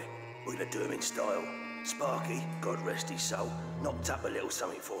 No, boy. We're gonna do him in style. Sparky, God rest his soul, knocked up a little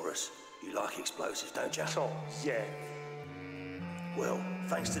something for us. You like explosives, don't you? Oh, yeah. Well,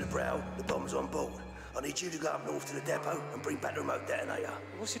 thanks to the Brow, the bomb's on board. I need you to go up north to the depot and bring back the remote detonator.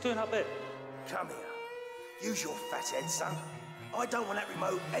 What's he doing up there? Come here. Use your fat head, son. I don't want that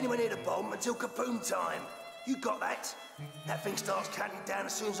remote anywhere near the bomb until kaboom time. You got that? That thing starts counting down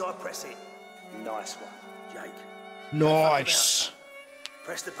as soon as I press it. Nice one. Jake. Nice.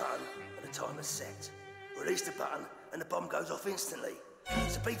 Press the button and the timer's set. Release the button and the bomb goes off instantly.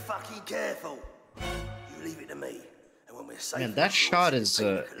 So be fucking careful. You leave it to me. And when we're safe... Man, that shot is,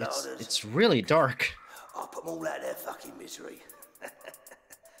 it's really dark. I'll put them all out of their fucking misery.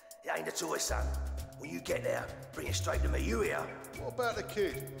 It ain't a toy, son. When you get there, bring it straight to me. You hear? What about the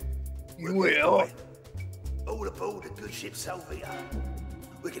kid? You will. All aboard the good ship Salvia.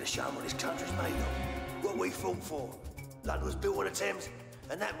 We're gonna show them what this country's made of. What we fought for. London was built on the Thames,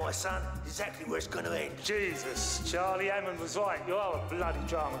 and that, my son, is exactly where it's gonna end. Jesus, Charlie Hammond was right. You are a bloody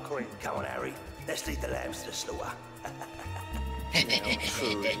drama queen. Come on, Harry. Let's lead the lambs to the slaughter. Now I'm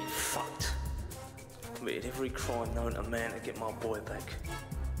truly fucked. Committed every crime known to man to get my boy back.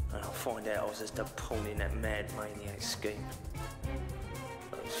 And I'll find out I was just a pawn in that mad maniac scheme.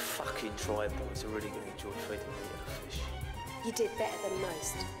 Those fucking tri-boys are really going to enjoy feeding me to the fish. You did better than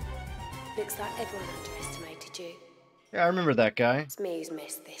most. Looks like everyone underestimated you. Yeah, I remember that guy. It's me who's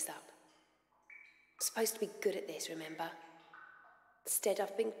messed this up. I'm supposed to be good at this, remember? Instead,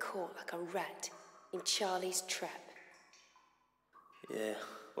 I've been caught like a rat in Charlie's trap. Yeah,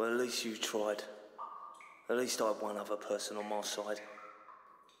 well, at least you tried. At least I had one other person on my side.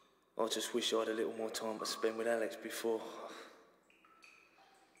 I just wish I had a little more time to spend with Alex before.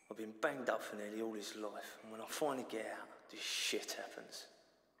 I've been banged up for nearly all his life, and when I finally get out, this shit happens.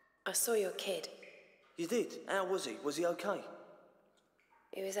 I saw your kid. You did? How was he? Was he okay?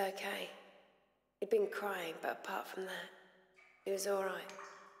 He was okay. He'd been crying, but apart from that, he was all right.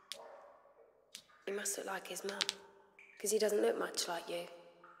 He must look like his mum, because he doesn't look much like you.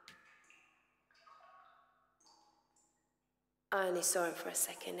 I only saw him for a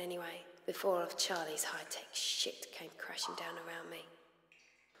second anyway, before all of Charlie's high-tech shit came crashing down around me.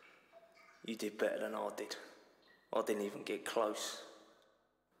 You did better than I did. I didn't even get close.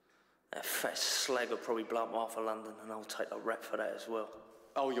 That fat slag will probably blow up half of London, and I'll take the rap for that as well.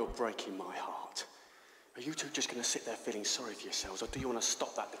 Oh, you're breaking my heart. Are you two just going to sit there feeling sorry for yourselves, or do you want to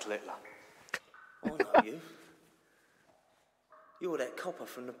stop that little Hitler? I know you. You're that copper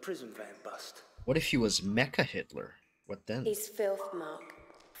from the prison van bust. What if he was Mecha Hitler? What then? He's filth, Mark.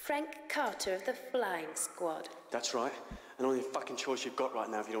 Frank Carter of the Flying Squad. That's right. And only fucking choice you've got right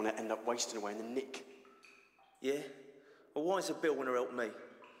now if you don't want to end up wasting away in the nick. Yeah? Well, why is the bill want to help me?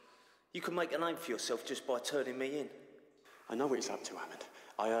 You can make a name for yourself just by turning me in. I know what he's up to, Hammond.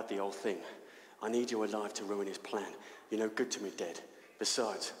 I heard the whole thing. I need you alive to ruin his plan. You're no good to me dead.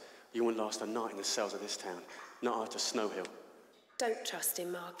 Besides, you won't last a night in the cells of this town. Not after Snow Hill. Don't trust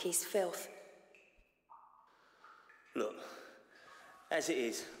him, Mark. He's filth. Look, As it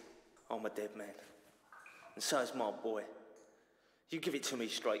is, I'm a dead man. And so is my boy. You give it to me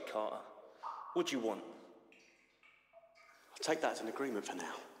straight, Carter. What do you want? I'll take that as an agreement for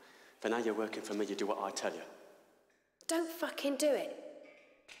now. For now you're working for me, you do what I tell you. Don't fucking do it.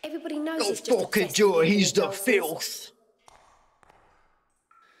 Everybody knows Don't it's just a fucking test do of it, he's the nonsense. filth.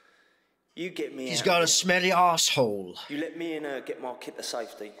 You get me He's out got here. a smelly asshole. You let me in get my kit to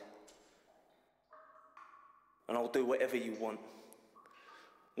safety. And I'll do whatever you want.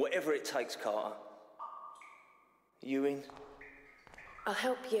 Whatever it takes, Carter. You in? I'll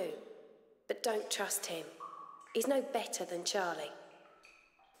help you, but don't trust him. He's no better than Charlie.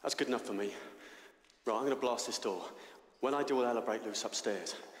 That's good enough for me. Right, I'm gonna blast this door. When I do, all hell will break loose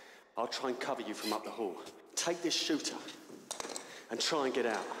upstairs. I'll try and cover you from up the hall. Take this shooter and try and get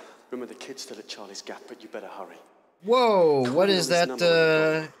out. Remember, the kid's still at Charlie's Gap, but you better hurry. Whoa, what is that,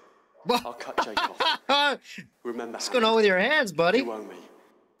 I'll cut Jake off. Remember, what's going on with your hands, buddy? You owe me.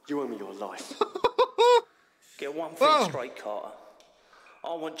 You owe me your life. Get one thing straight, Carter.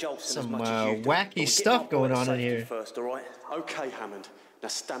 I want Jolson as Some much as you do. wacky stuff going on in Safety here. first, all right? Okay, Hammond. Now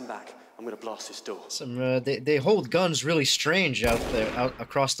stand back. I'm gonna blast this door. Some they hold guns really strange out there, out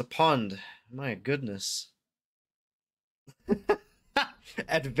across the pond. My goodness.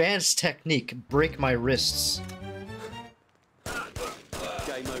 Advanced technique, break my wrists.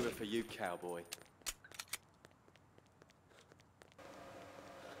 Game over for you, cowboy.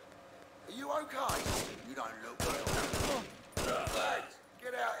 Are you okay? You don't look well. Lads,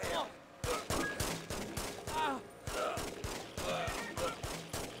 get out here.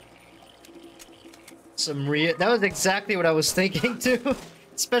 That was exactly what I was thinking too.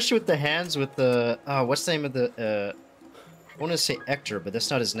 Especially with the hands with the what's the name of the I want to say Hector, but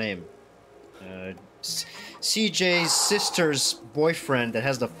that's not his name. CJ's sister's boyfriend that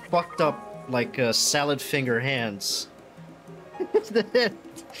has the fucked up like salad finger hands. Yeah,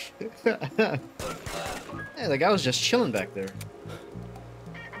 the guy was just chilling back there.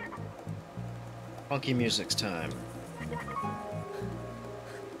 Funky music's time.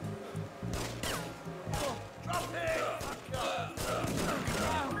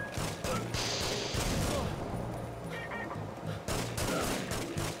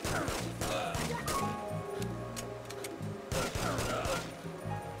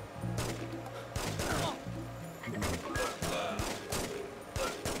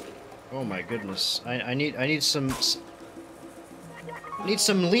 Oh my goodness! I need some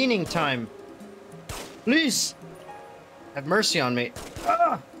leaning time. Please, have mercy on me.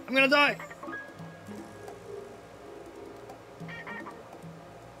 Ah, I'm gonna die.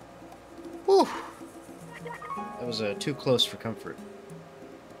 Whew. That was too close for comfort.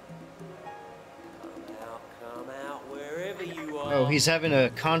 Come out, wherever you are. Oh, he's having a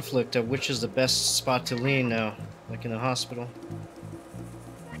conflict of which is the best spot to lean now, like in a hospital.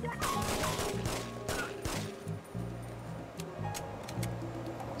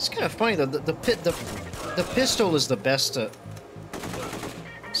 It's kind of funny though. The pistol is the best.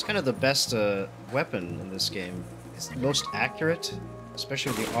 It's kind of the best weapon in this game. It's the most accurate,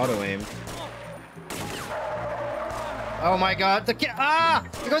 especially with the auto aim. Oh my God! The kid! Ah!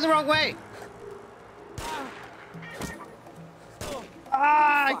 You're going the wrong way!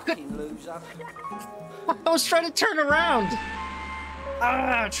 Ah! I couldn't. Loser. I was trying to turn around.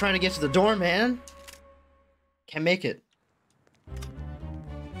 Ah! Trying to get to the door, man. Can't make it.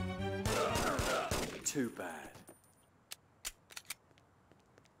 Too bad.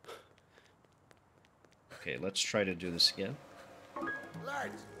 Okay, let's try to do this again.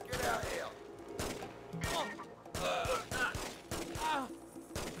 Lads, get out here.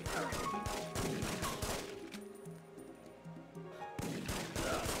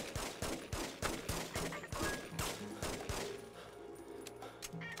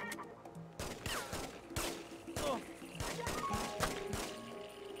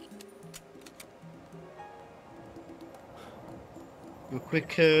 Do a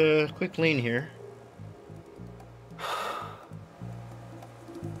quick lean here.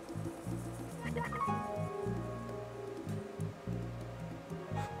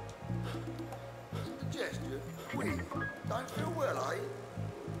 Suggestion? Weird. Don't feel well, eh?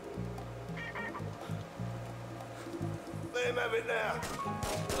 Let him have it now.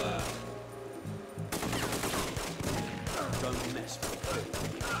 Don't mess with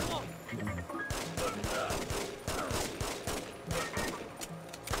me.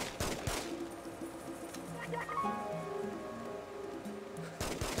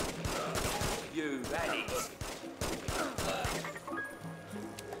 You've had it.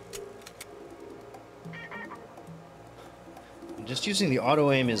 Just using the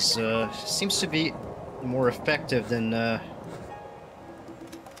auto aim is seems to be more effective than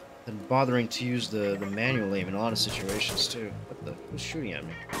And bothering to use the manual aim in a lot of situations too. What the? Who's shooting at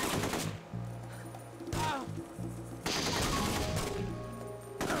me?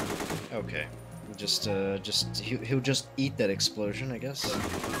 Okay, he'll just eat that explosion, I guess.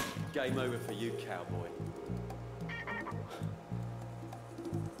 Game over for you, cowboy.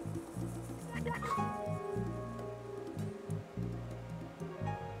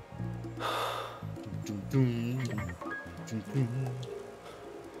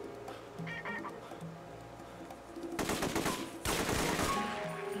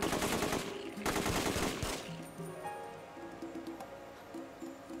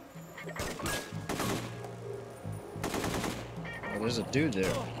 There's a dude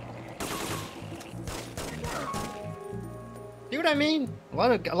there. See what I mean? A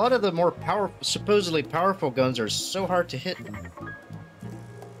lot of the more supposedly powerful guns are so hard to hit.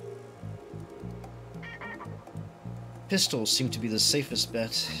 Pistols seem to be the safest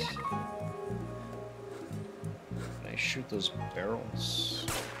bet. Can I shoot those barrels?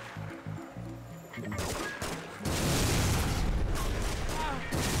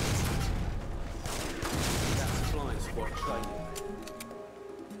 That's flying squad training.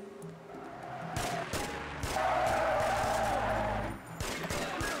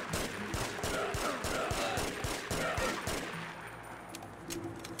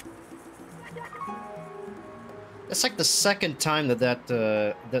 That's like the second time that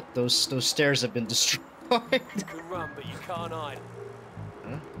those stairs have been destroyed. You can run, but you can't hide.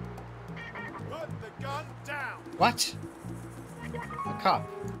 Huh? Put the gun down. What? A cop.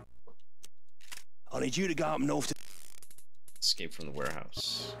 I need you to go up north to... Escape from the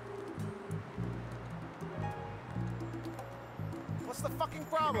warehouse. What's the fucking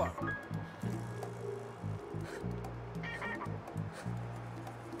problem?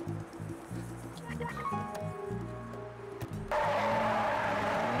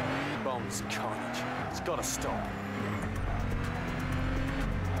 Bombs, carnage. It's gotta stop.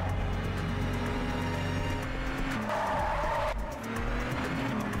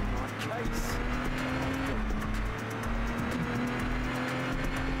 Case.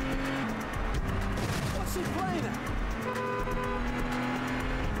 What's he playing at?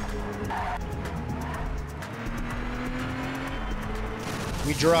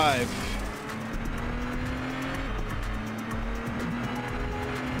 We drive.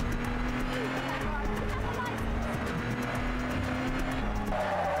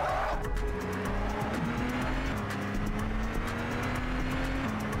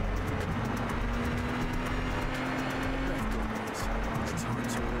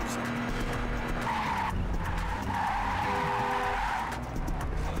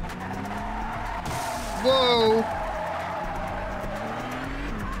 Whoa!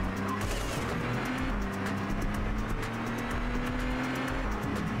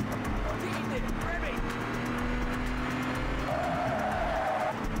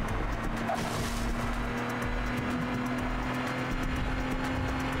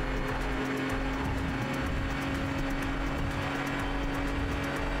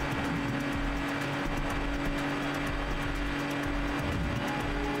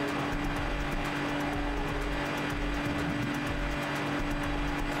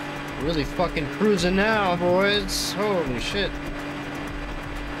 Really fucking cruising now, boys. Holy shit.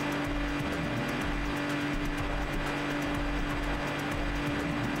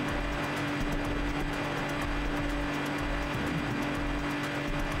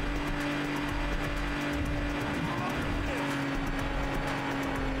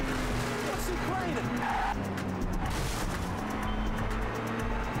 What's he playing at?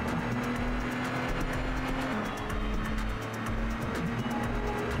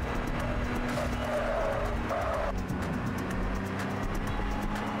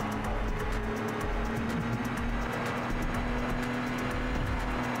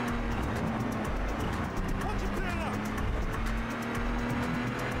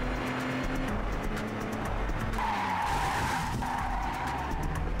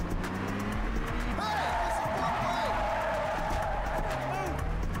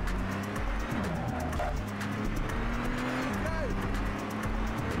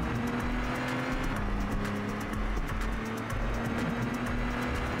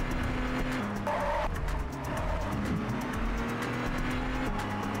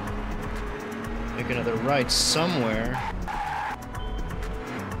 Make another right somewhere.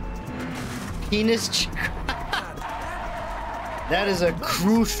 Penis. That is a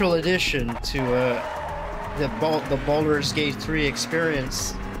crucial addition to the Baldur's Gate 3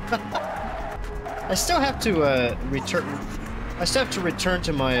 experience. I still have to return. I still have to return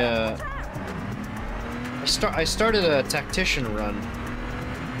to my. I started a tactician run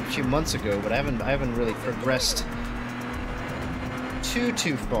few months ago, but I haven't really progressed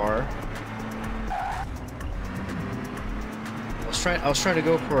too far. I was trying to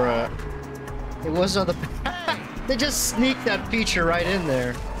go for a. It was on the. They just sneaked that feature right in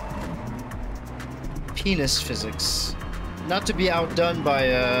there. Penis physics, not to be outdone by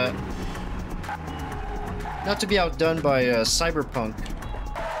Cyberpunk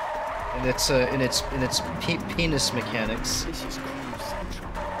in its penis mechanics. This is crime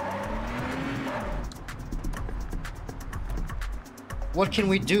central. What can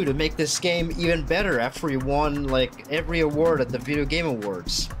we do to make this game even better after we won like every award at the Video Game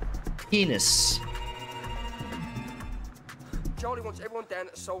Awards? Penis. Charlie wants everyone down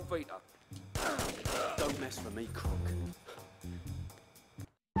at Sol Vita. Don't mess with me, crook.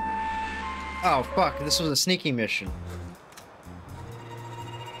 Oh fuck, this was a sneaking mission.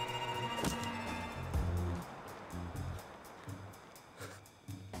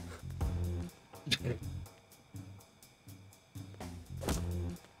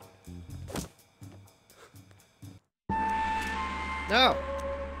 No.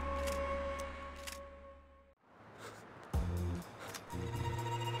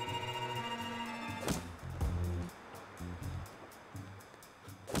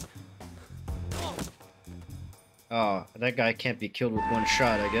 Oh, that guy can't be killed with one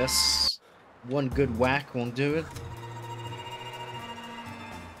shot, I guess. One good whack won't do it.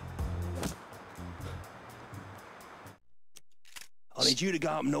 I need you to go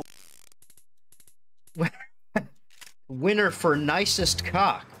up north. Winner for nicest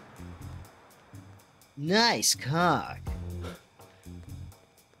cock. Nice cock.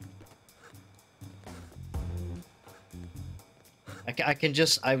 I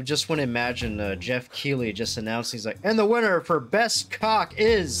just want to imagine Jeff Keighley just announcing, he's like, and the winner for best cock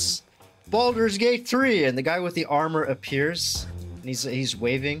is Baldur's Gate 3, and the guy with the armor appears, and he's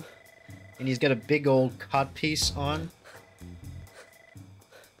waving, and he's got a big old codpiece on.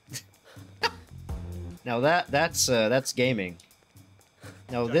 Now that's gaming.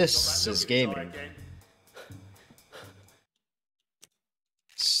 Now this is gaming.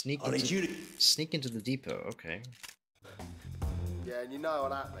 Sneak into the depot. Okay. Yeah, and you know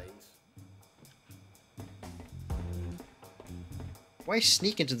what that means. Why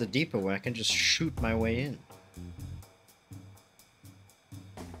sneak into the depot when I can just shoot my way in?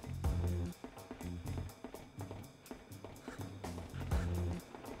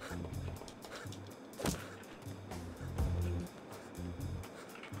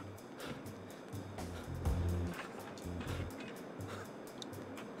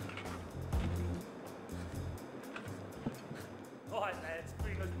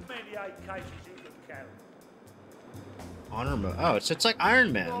 Honor mode. Oh, it's like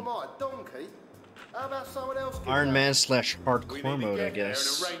Iron Man. Donkey. How about someone else? Iron Man / hardcore mode, I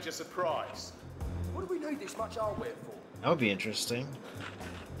guess. Arrange a surprise. What do we need this much hardware for? That would be interesting.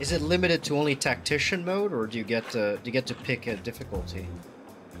 Is it limited to only tactician mode, or do you get to pick a difficulty?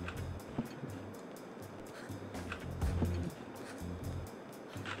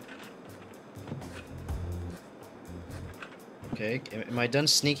 Okay, am I done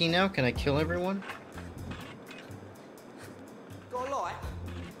sneaking now? Can I kill everyone? Got a light?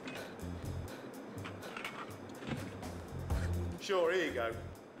 Sure, here you go.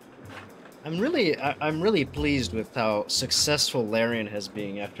 I'm really pleased with how successful Larian has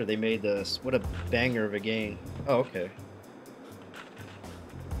been after they made this. What a banger of a game. Oh, okay.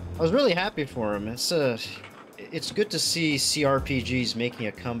 I was really happy for him. It's good to see CRPGs making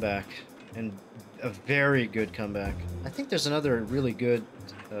a comeback, and a very good comeback. I think there's another really good,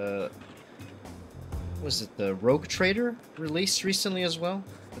 was it the Rogue Trader released recently as well?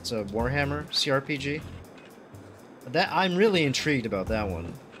 It's a Warhammer CRPG. I'm really intrigued about that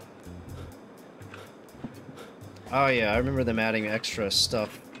one. Oh yeah, I remember them adding extra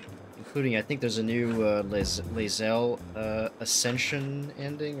stuff, including I think there's a new Lae'zel Ascension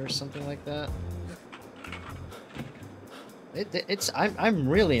ending or something like that. I'm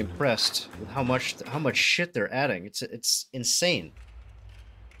really impressed with how much shit they're adding. It's insane.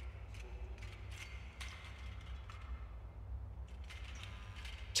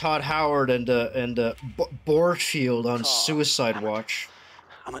 Todd Howard and Borfield on Suicide Watch.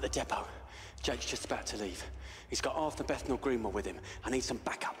 I'm at the depot. Jake's just about to leave. He's got half the Bethnal Greenwell with him. I need some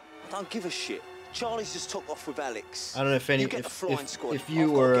backup. I don't give a shit. Charlie's just took off with Alex. I don't know if if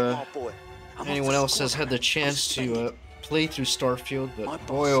you or anyone else has had the chance to play through Starfield, but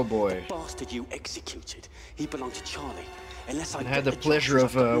boy oh boy. The bastard you executed. He belonged to Charlie. Unless I had the pleasure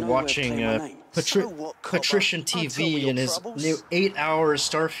of watching Patrician TV in his new 8-hour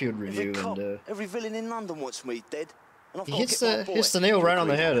Starfield review. And, every villain in London wants me dead. and I've He got to get my boy. hits the nail You right on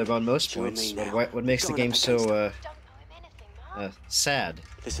the agree, head Alan? about most Do you points. mean now? What makes the Going game up against so sad?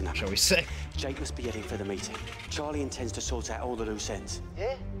 Listen, shall we say? Jake must be heading for the meeting. Charlie intends to sort out all the loose ends.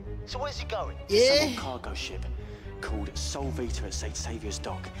 Yeah? So where's he going? Some old cargo ship called Sol Vita at St. Saviour's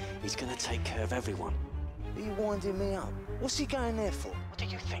Dock. He's gonna take care of everyone. Are you winding me up? What's he going there for? What do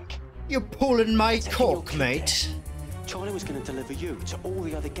you think? You're pulling my Taking cock, your kid mate. there. Charlie was gonna deliver you to all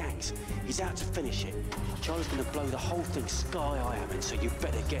the other gangs. He's out to finish it. Charlie's gonna blow the whole thing sky high, Alan, so you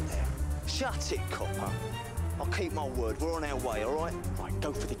better get there. Shut it, copper. I'll keep my word. We're on our way, all right? Right,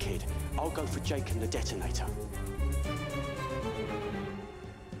 go for the kid. I'll go for Jake and the detonator.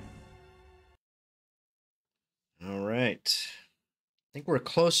 All right. I think we're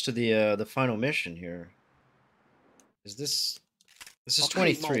close to the final mission here. Is this? This is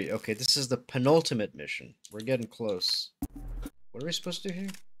 23. Okay, this is the penultimate mission. We're getting close. What are we supposed to do here?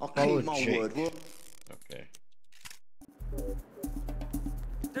 I'll Follow keep my Jake. word. Okay.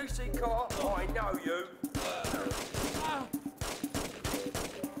 DC car, I know you.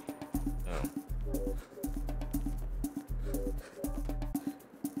 Oh.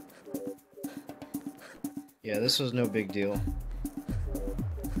 Yeah, this was no big deal.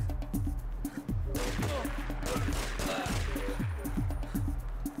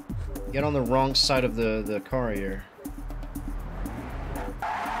 Get on the wrong side of the car here.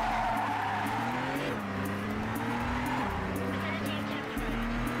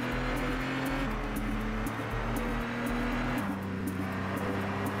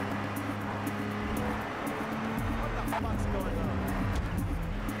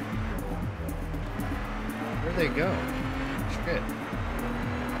 Where'd they go? Shit.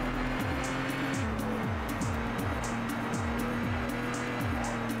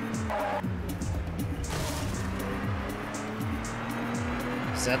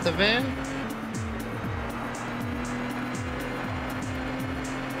 Is that the van?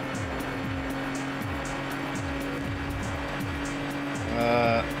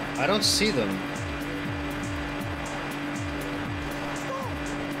 I don't see them.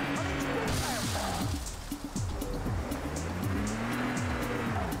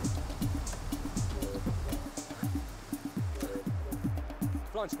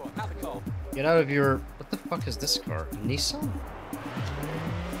 Flying squad, have the car. Get out of your... What the fuck is this car? A Nissan?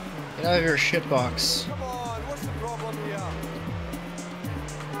 Get out of your shitbox. Come on, what's the problem here?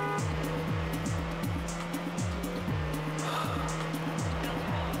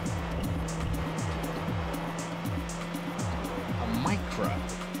 A Micra.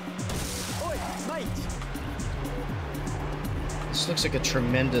 Oi, mate! This looks like a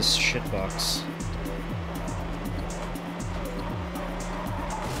tremendous shitbox.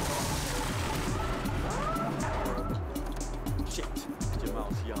 Shit,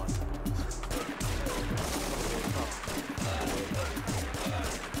 Jamal's yard.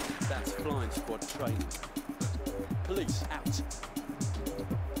 That's flying squad training. Police out.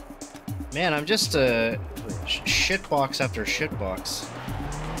 Man, I'm just a shitbox after shitbox.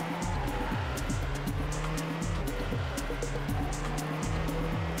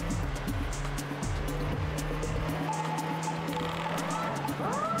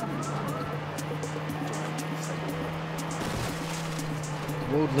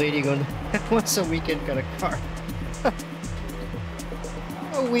 Old lady going once a weekend got a car.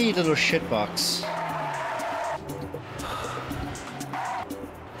 A wee little shitbox.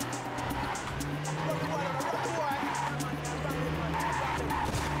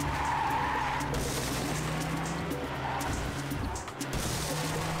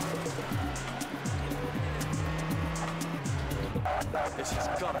 This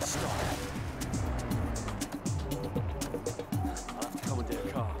has got to stop. I'll have to commandeer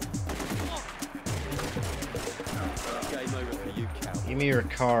a car. Game over for you, cow. Give me your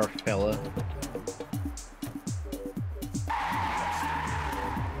car, fella.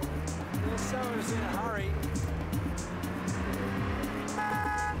 Someone's in a hurry.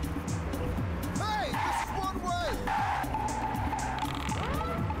 Hey, this is one way!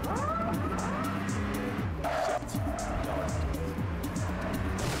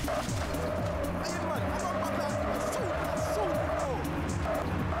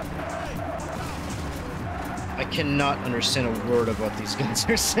 I cannot understand a word of what these guys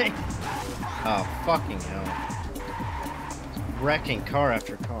are saying. Oh, fucking hell. Wrecking car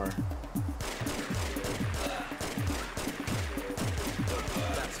after car.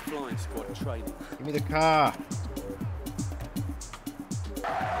 That's flying squad training. Give me the car.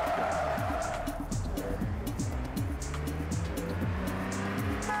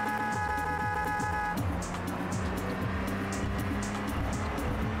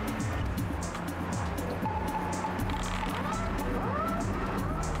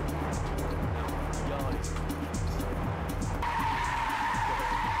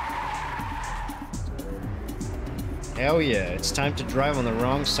 Hell yeah, it's time to drive on the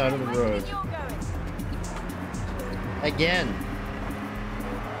wrong side of the road. Again.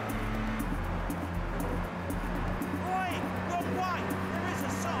 Oi! Wrong way! There is a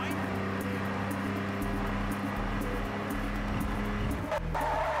sign!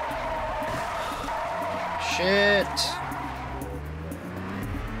 Shit!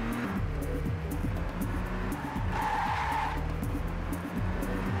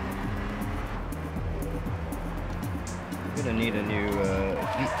 I'm gonna need a new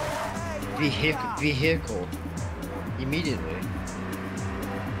vehicle immediately.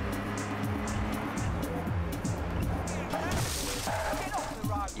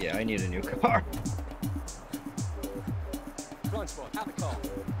 Yeah, I need a new car. Blind spot, out the car.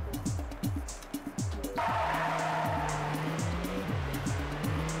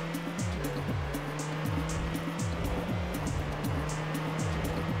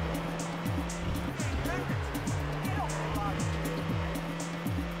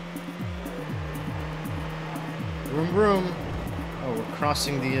 Vroom vroom. Oh, we're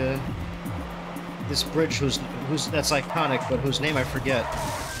crossing the this bridge whose that's iconic, but whose name I forget.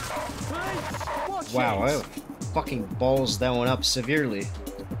 Wow, I fucking balls that one up severely.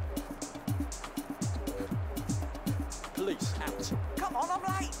 Police out. Come on,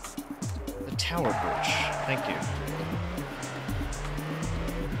 I'm late! The Tower Bridge. Thank you.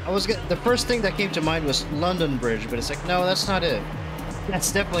 The first thing that came to mind was London Bridge, but it's like, no, that's not it.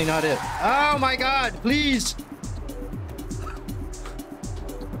 That's definitely not it. Oh my god, please!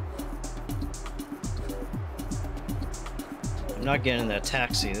 I'm not getting that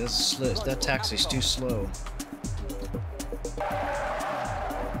taxi. That taxi's too slow.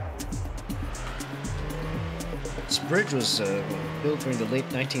 This bridge was built during the late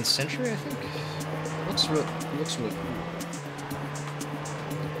 19th century, I think. Looks really cool.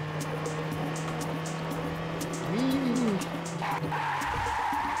 Whee!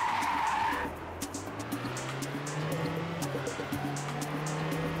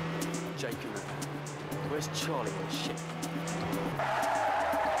 Jake and Rebecca. Where's Charlie on the ship?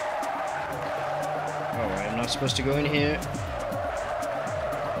 Alright, I'm not supposed to go in here.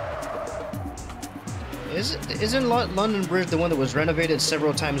 Isn't London Bridge the one that was renovated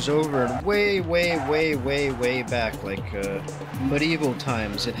several times over and way back, like medieval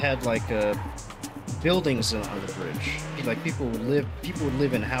times? It had like buildings on the bridge. Like people would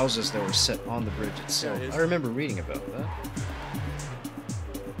live in houses that were set on the bridge itself. I remember reading about that.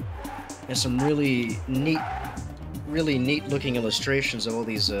 And some really neat looking illustrations of all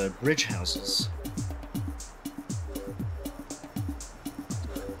these bridge houses.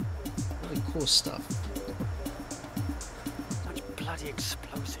 Really cool stuff. How much bloody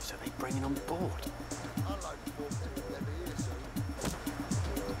explosives are they bringing on board?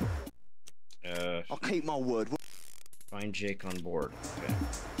 I'll keep my word. Find Jake on board. Okay.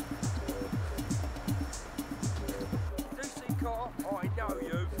 DC car, I know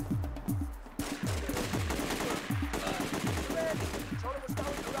you.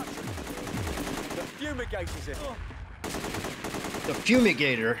 The fumigator's in. The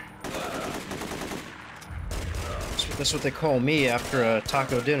fumigator. That's what they call me after a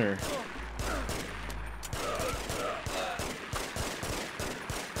taco dinner.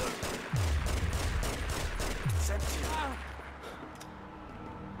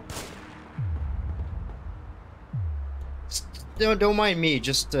 Don't mind me,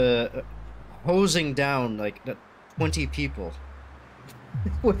 just hosing down like 20 people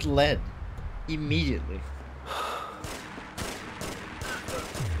with lead immediately.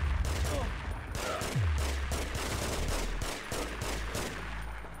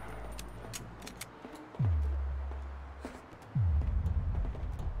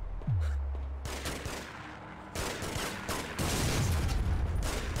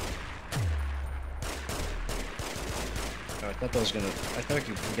 I thought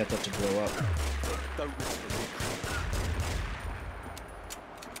you could get that to blow up. Don't whisper.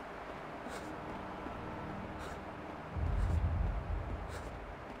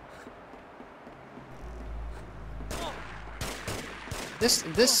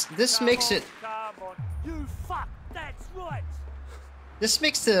 This makes it. Come on, you fuck, that's right! This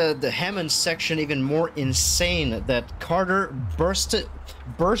makes the Hammond section even more insane. That Carter burst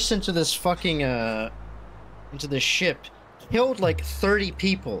into this fucking into the ship. Killed like 30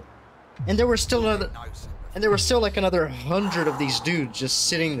 people, and there were still like another 100 of these dudes just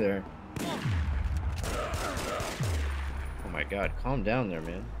sitting there. Oh my god, calm down there,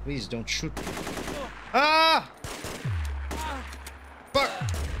 man. Please don't shoot me. Ah! Fuck!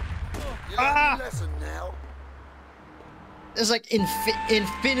 Ah! There's like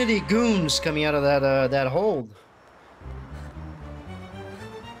infinity goons coming out of that hold.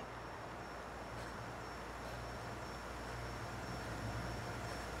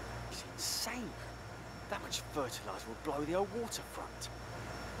 That's insane. That much fertilizer will blow the whole waterfront.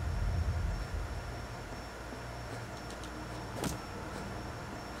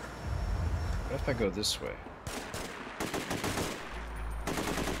 What if I go this way?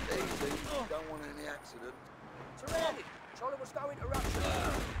 Easy, don't want any accident. Surrounded. Charlie was no interruption.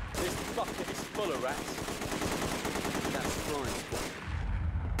 This bucket is full of rats. That's flying squad.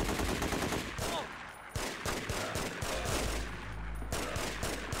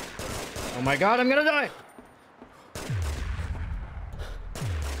 Oh my god, I'm gonna die!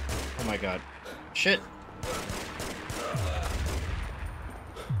 Oh my god. Shit.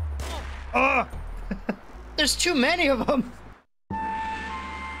 Oh! There's too many of them!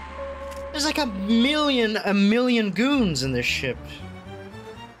 There's like a million goons in this ship.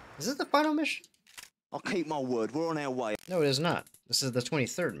 Is this the final mission? I'll keep my word, we're on our way. No, it is not. This is the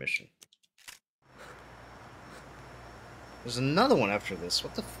 23rd mission. There's another one after this.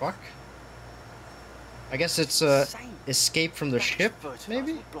 What the fuck? I guess it's escape from the ship,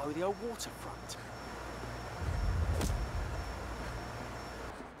 maybe? Blow the whole waterfront.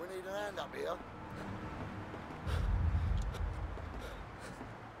 We need an hand up here.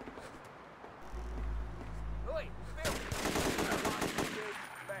 Oi, Phil.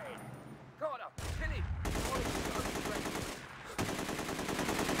 Man. Carter, kill him.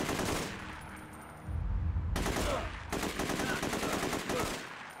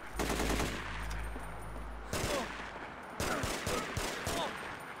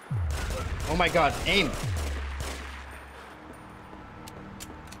 Oh my god, aim!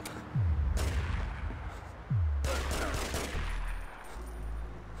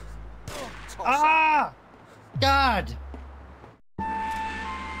 Ah! God!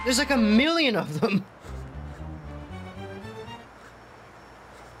 There's like a million of them!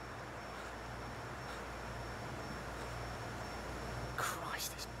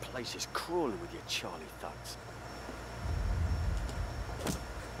 Christ, this place is crawling with your Charlie thugs.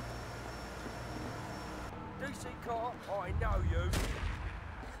 DC car, I know you.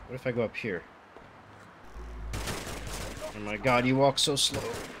 What if I go up here? Oh my god, you walk so slow.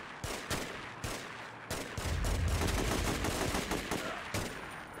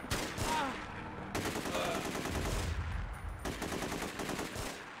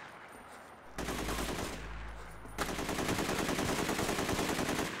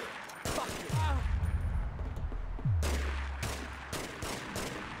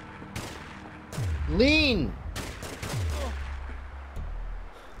 Lean!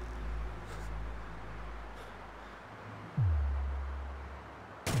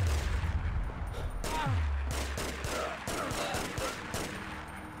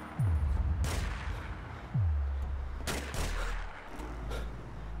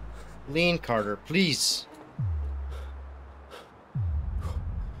 Lean, Carter, please.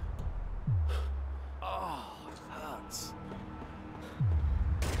 Oh, it hurts.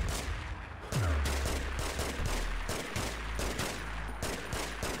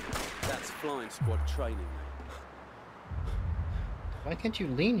 That's flying squad training, mate. Why can't you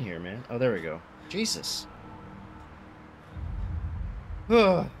lean here, man? Oh, there we go. Jesus.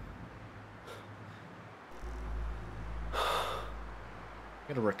 Ugh.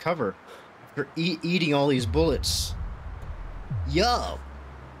 Gotta recover after eating all these bullets. Yo,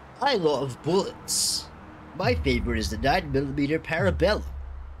 I love bullets. My favorite is the 9mm Parabellum.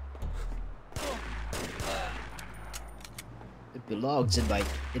 It belongs in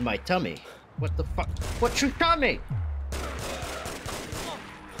my tummy. What the fuck? What you tummy?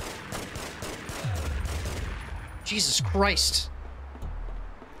 Jesus Christ.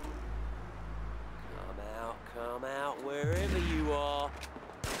 Come out, wherever you are.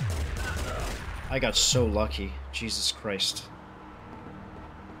 I got so lucky. Jesus Christ.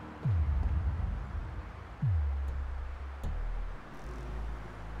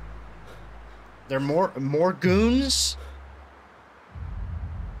 There are more goons?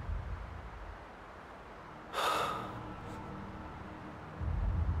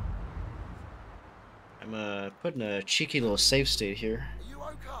 I'm putting a cheeky little save state here. Are you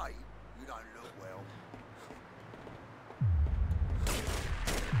okay? You don't look well.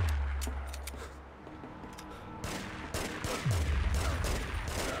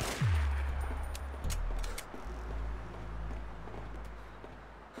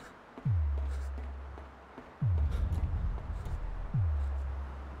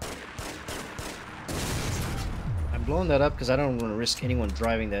 I'm blowing that up because I don't want to risk anyone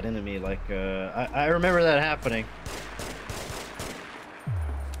driving that into me. Like, I remember that happening.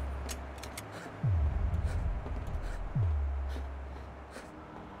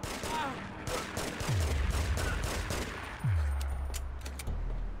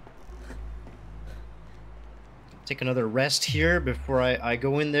 take another rest here before I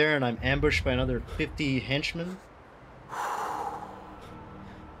go in there and I'm ambushed by another 50 henchmen.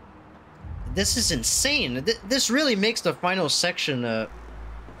 This is insane. This really makes the final section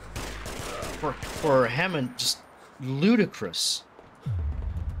for Hammond just ludicrous.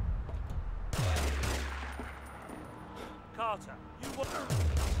 Carter, you want...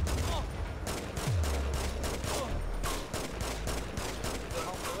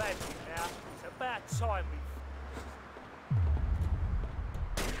 I'm glad now. It's about time we...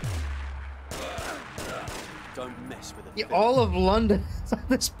 Don't mess with it. Yeah, all of London is on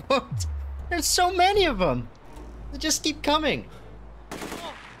this boat. There's so many of them. They just keep coming.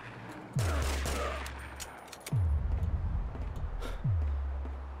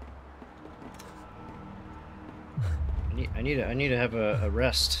 I need to have a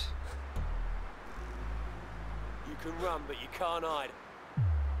rest. You can run, but you can't hide.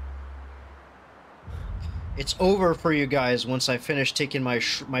 It's over for you guys once I finish taking my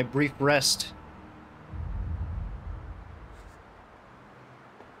brief rest.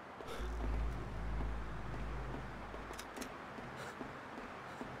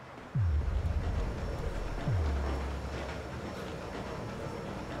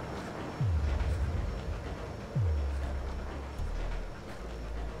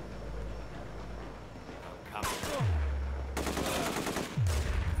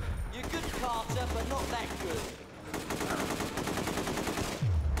 You're good, Carter, but not that good.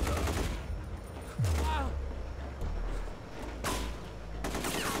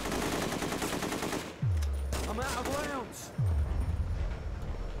 I'm out of rounds.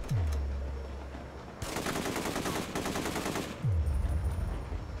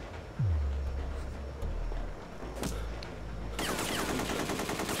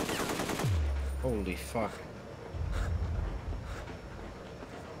 Holy fuck.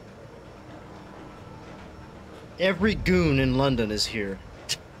 Every goon in London is here.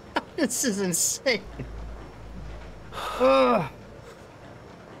 This is insane. Ugh.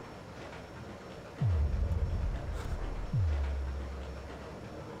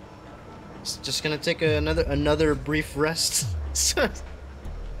 Just gonna take another brief rest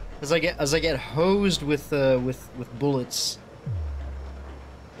as I get hosed with bullets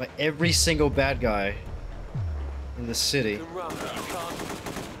by every single bad guy in the city.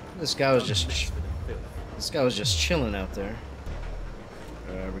 This guy was just chilling out there.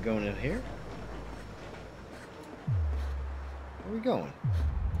 Are we going in here? Where are we going?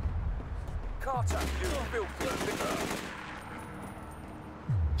 Carter, you filthy.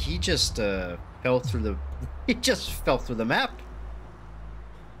 He just fell through the. He just fell through the map.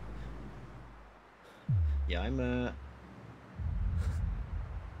 Yeah, I'm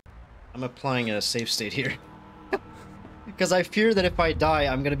applying a safe state here. Because I fear that if I die,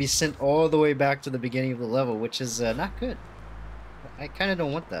 I'm going to be sent all the way back to the beginning of the level, which is not good. I kind of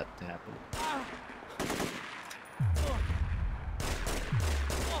don't want that to happen.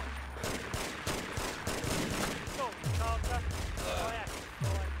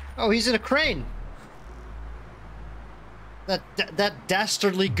 Oh, he's in a crane! That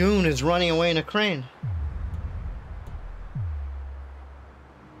dastardly goon is running away in a crane.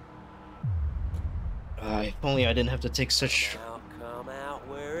 If only I didn't have to take such Come out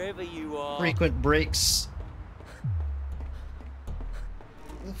wherever you are. frequent breaks.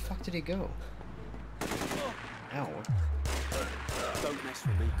 Where the fuck did he go? Ow. Don't mess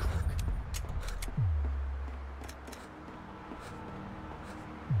with me, crook.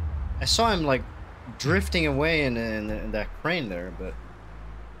 I saw him like drifting away in that crane there, but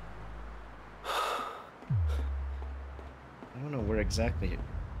I don't know where exactly he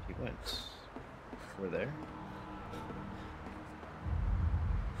went. Over there.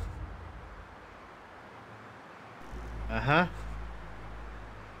 Uh-huh.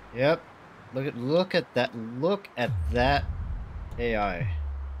 Yep. Look at that AI. I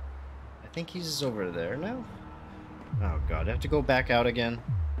think he's over there now. Oh god, I have to go back out again.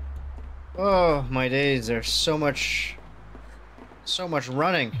 Oh my days, there's so much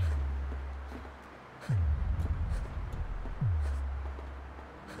running.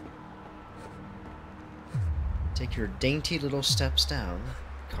 Take your dainty little steps down,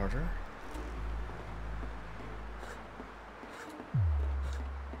 Carter.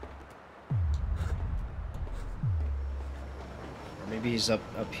 Or maybe he's up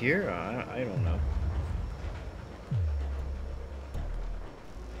here? I don't know.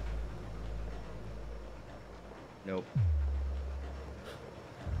 Nope.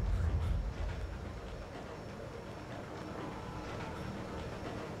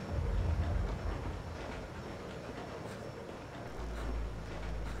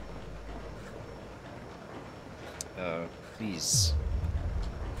 Please.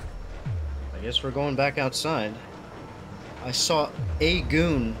 I guess we're going back outside. I saw a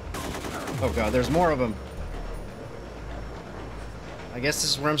goon. Oh god, there's more of them. I guess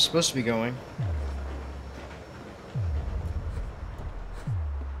this is where I'm supposed to be going.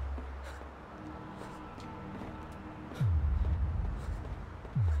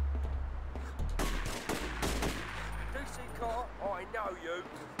 DC car, I know you.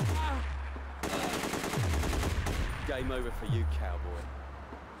 Game over for you, cowboy.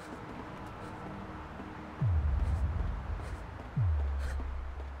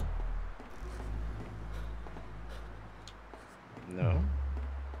 No.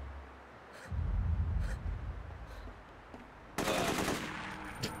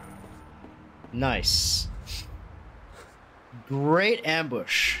 Nice. Great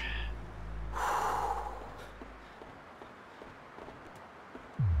ambush.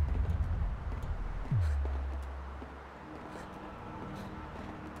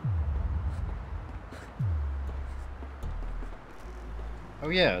 Oh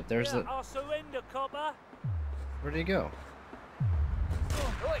yeah, there's the... I'll surrender, copper. Where did he go?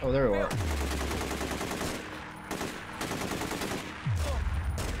 Oh, there we are.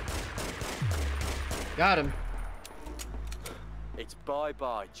 Got him. It's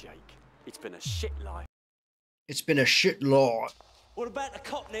bye-bye, Jake. It's been a shit life. It's been a shit lot. What about the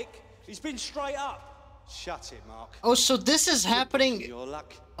cop, Nick? He's been straight up. Shut it, Mark. Oh, so this is happening. Your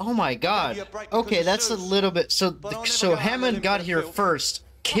luck. Oh my god. Okay, that's a little bit. So Hammond got here first,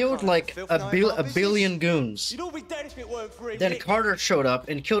 killed like a billion goons. You'd all be dead if it weren't for him. Then Nick. Carter showed up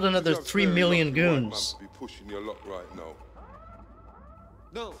and killed another 3 million goons. Be pushing your luck right now.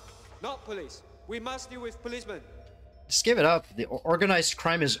 No, not police. We must deal with policemen. Just give it up. The organized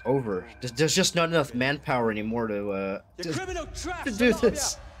crime is over. There's just not enough manpower anymore to criminal trash, to do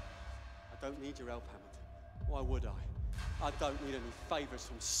this. I don't need your help, Hammond. Why would I? I don't need any favors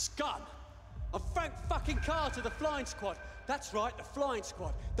from scum. I'm Frank fucking Carter, the flying squad. That's right, the flying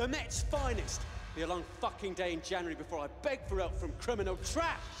squad. The Met's finest. Be a long fucking day in January before I beg for help from criminal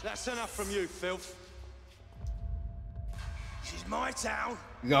trash. That's enough from you, filth. This is my town.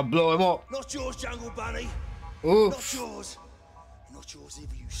 You gotta blow him up. Not yours, Jungle Bunny. Oof. Not yours. Not yours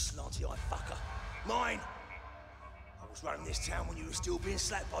either, you slanty-eyed fucker. Mine. I was running this town when you were still being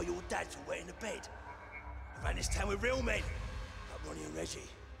slapped by your dad for wetting the bed. I ran this town with real men, like Ronnie and Reggie,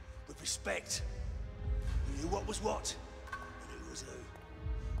 with respect. We knew what was what, and who was who.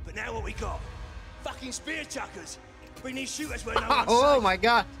 But now what we got? Fucking spear chuckers. Bring these shooters where no one's Oh safe. my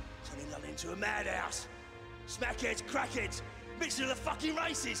god. Turning London into a madhouse. Smackheads, crackheads, mixing of the fucking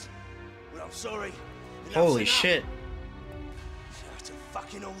races. Well, I'm sorry. Enough's Holy enough. shit. That's a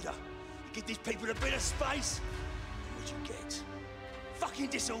fucking order. You give these people a bit of space, and what you get? Fucking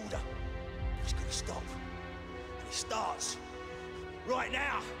disorder. It's gonna stop. And it starts right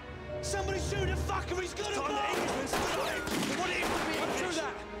now. Somebody shoot the fucker, he's gonna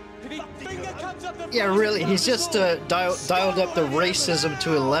Yeah, really. He's just dialed up the racism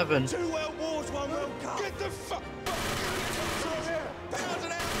to 11. Two world wars, one world cup. Get the fuck.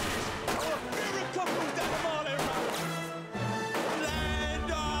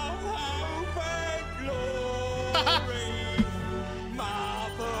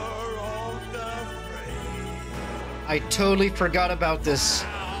 I totally forgot about this.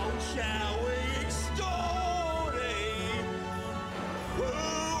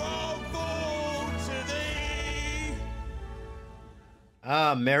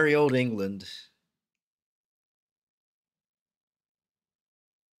 Ah, merry old England.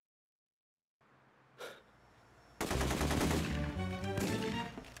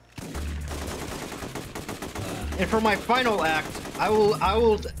 And for my final act, I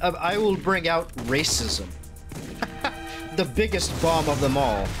will bring out racism. The biggest bomb of them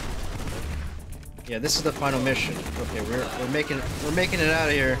all. Yeah, this is the final mission. Okay, we're making it out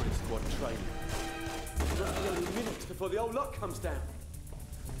of here. Only minutes before the old lot comes down.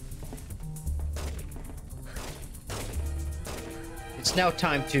 It's now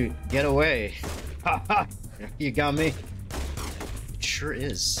time to get away. Ha ha! You got me. It sure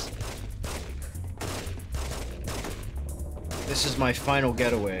is. This is my final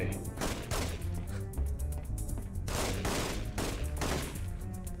getaway.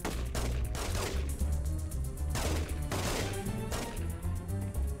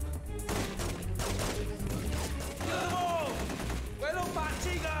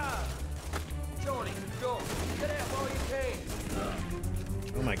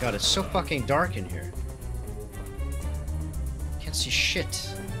 Oh my god, it's so fucking dark in here. Can't see shit.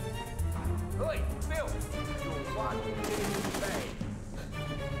 Oi, Bill! You're one big bang.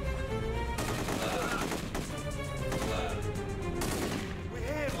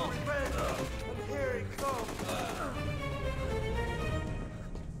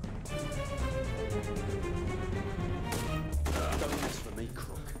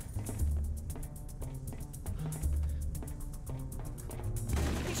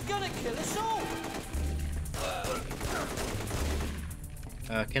 kill us all.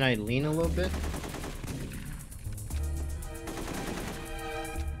 Can I lean a little bit?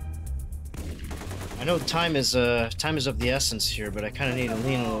 I know time is of the essence here, but I kind of need to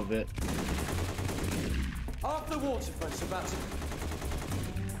lean a little bit. Half the waterfront's about to...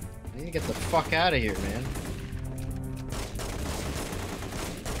 I need to get the fuck out of here, man.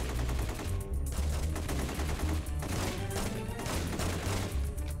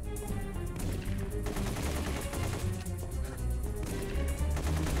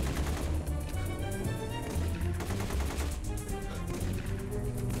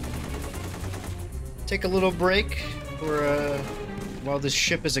 Take a little break for while this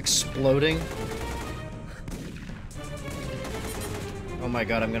ship is exploding. Oh my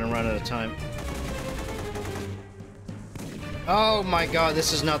god, I'm gonna run out of time. Oh my god,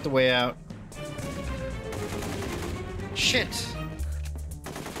 this is not the way out. Shit.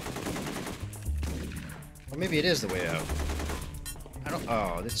 Or maybe it is the way out. I don't.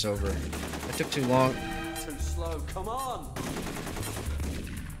 Oh, it's over. That took too long. Too slow, come on!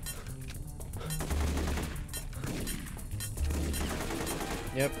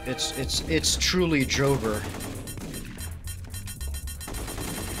 Yep, it's truly Jover.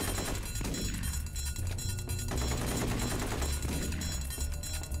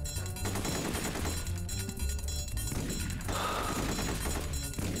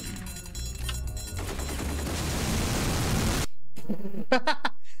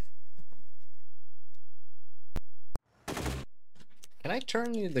 Can I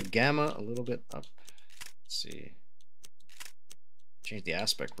turn the gamma a little bit up? Let's see. Change the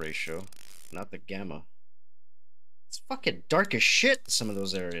aspect ratio, not the gamma. It's fucking dark as shit, some of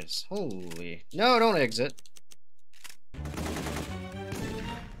those areas. Holy. No, don't exit.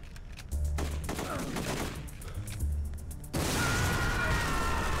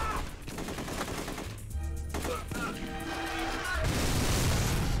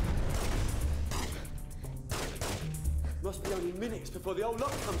 Must be only minutes before the old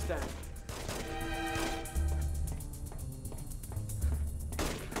lock comes down.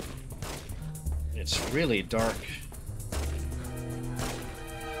 It's really dark.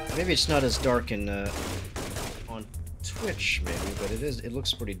 Maybe it's not as dark in on Twitch, maybe, but it is. It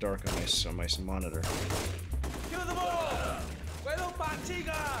looks pretty dark on my monitor. Kill them all! Well back,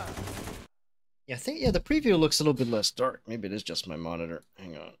 Tiger! Yeah, I think the preview looks a little bit less dark. Maybe it is just my monitor.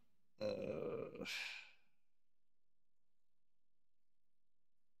 Hang on.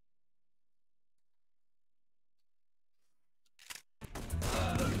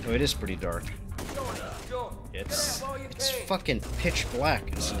 Oh, it is pretty dark. It's fucking pitch black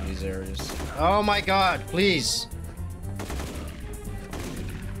in some of these areas. Oh my god, please.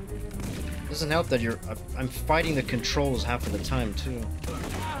 Doesn't help that I'm fighting the controls half of the time too.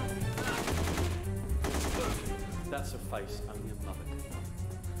 That's a face only a mother can.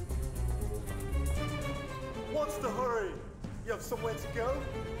 What's the hurry? You have somewhere to go?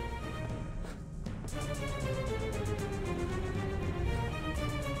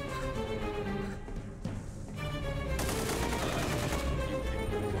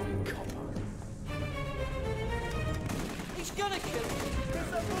 He's gonna kill him! There's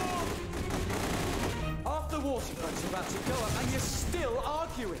a move! Half the waterfront's about to go up and you're still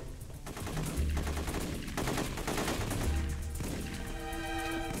arguing!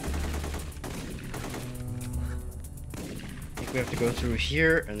 I think we have to go through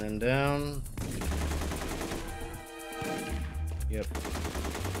here and then down. Yep.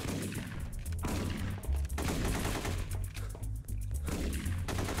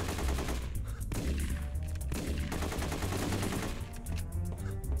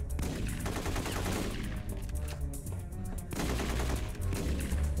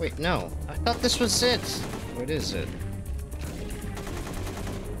 Wait, no. I thought this was it. What is it?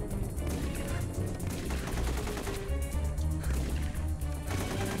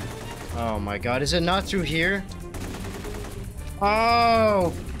 Oh my god, is it not through here?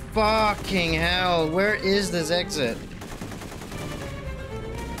 Oh, fucking hell. Where is this exit?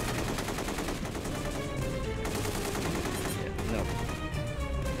 Yeah, no.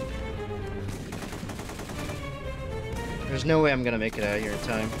 There's no way I'm gonna make it out here in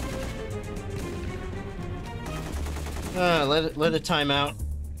time. Let it time out.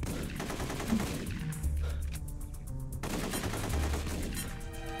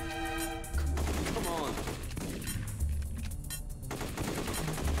 Come on.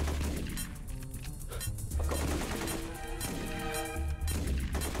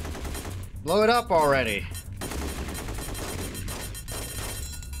 Blow it up already.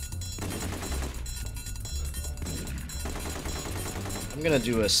 I'm I'm gonna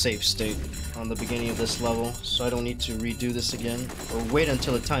do a save state on the beginning of this level, so I don't need to redo this again, or wait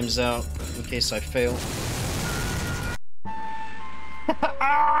until it times out in case I fail.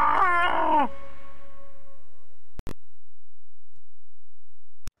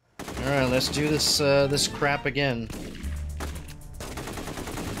 Alright, let's do this, this crap again.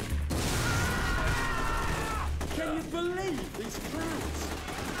 Can you believe these crowds?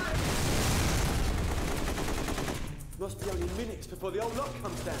 Must be only minutes before the old lot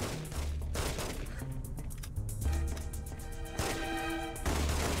comes down.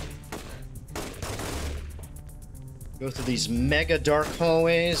 Go through these mega dark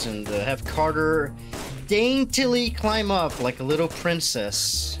hallways and have Carter daintily climb up like a little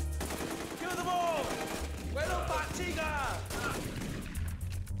princess. Kill them all! Well done, Batiga!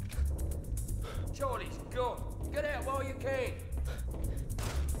 Charlie's gone. Get out while you can.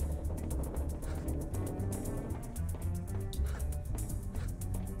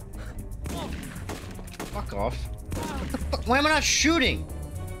 Fuck off. What the fuck? Why am I not shooting?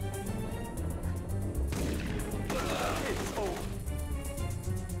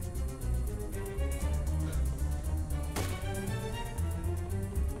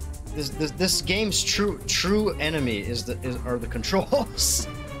 This game's true enemy are the controls.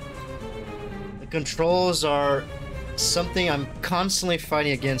 The controls are something I'm constantly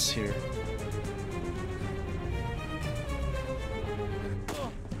fighting against here.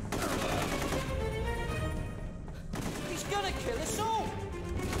 He's gonna kill us all!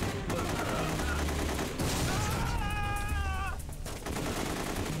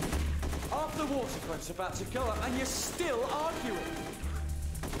 Half the water front's about to go up and you're still arguing.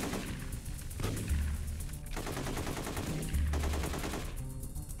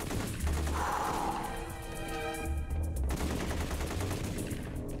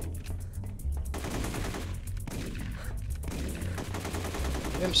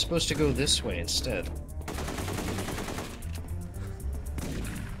 I'm supposed to go this way instead.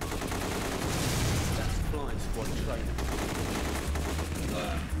 That's flying squad training.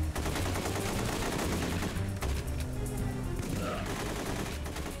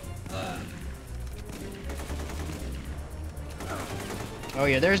 Oh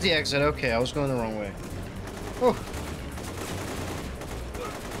yeah, there's the exit. Okay, I was going the wrong way. Oh.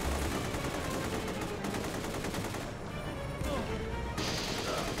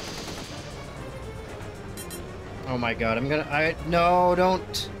 Oh my god, no,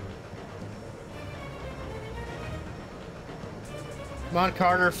 don't. Come on,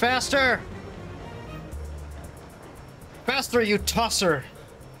 Carter, faster! Faster, you tosser!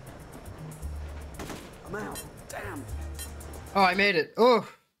 I'm out. Damn. Oh, I made it. Oh.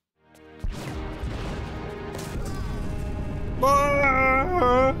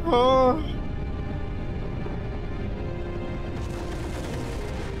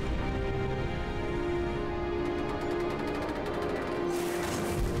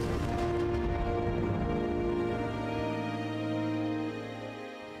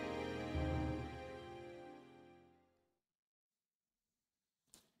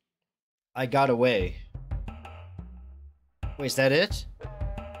 I got away. Wait, is that it?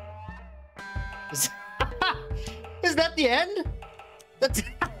 Is that the end? That's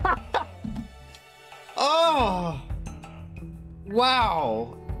oh!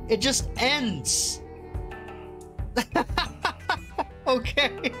 Wow! It just ends!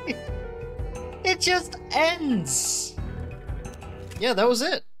 Okay. It just ends! Yeah, that was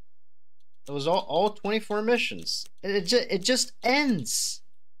it. That was all 24 missions. It just ends!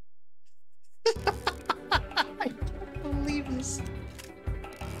 I don't believe this.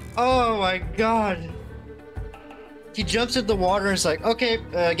 Oh my god. He jumps in the water and is like, okay,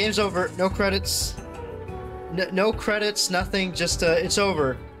 game's over. No credits. No credits, nothing. Just, it's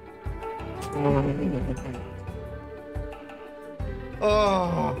over.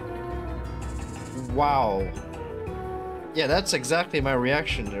 Oh. Wow. Yeah, that's exactly my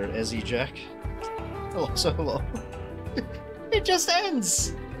reaction there, Ezzy Jack. Hello, Solo. It just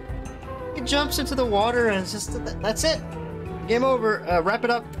ends. It jumps into the water and it's just, that's it. Game over. Wrap it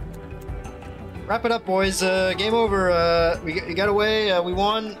up. Wrap it up, boys. Game over. We got away. We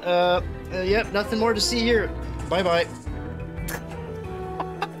won. Yep, nothing more to see here. Bye-bye.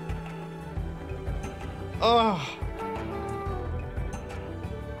 Oh.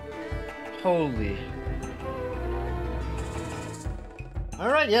 Holy.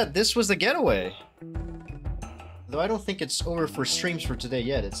 Alright, yeah, this was the Getaway. Though I don't think it's over for streams for today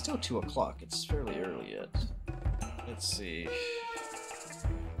yet. It's still 2 o'clock. It's fairly early yet. Let's see.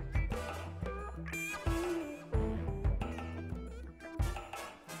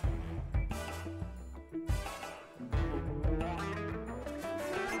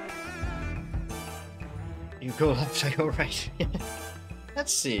 You go left, I go right.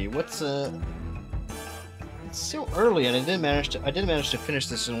 Let's see, what's it's so early, and I did manage to finish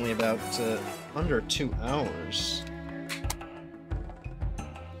this in only about under 2 hours.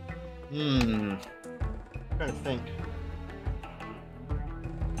 I'm trying to think.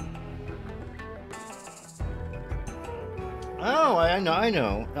 Oh, I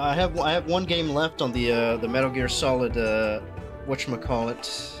know. I have one game left on the Metal Gear Solid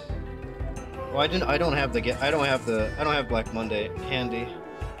whatchamacallit. Well, I don't have Black Monday handy.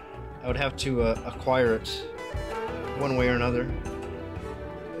 I would have to acquire it one way or another.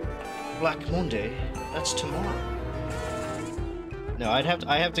 Black Monday, that's tomorrow. No, I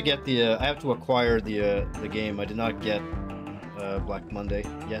have to get the I have to acquire the game. I did not get Black Monday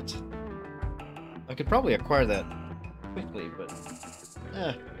yet. I could probably acquire that quickly, but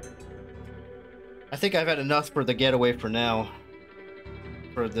I think I've had enough for the Getaway for now.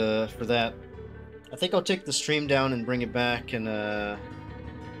 For that, I think I'll take the stream down and bring it back and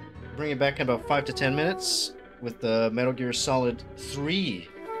bring it back in about 5 to 10 minutes with the Metal Gear Solid 3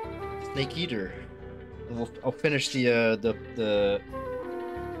 Snake Eater, and I'll finish the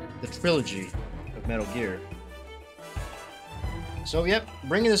trilogy of Metal Gear. So yep,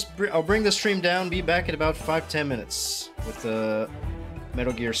 I'll bring the stream down. Be back in about 5-10 minutes with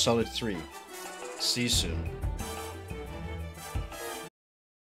Metal Gear Solid 3. See you soon.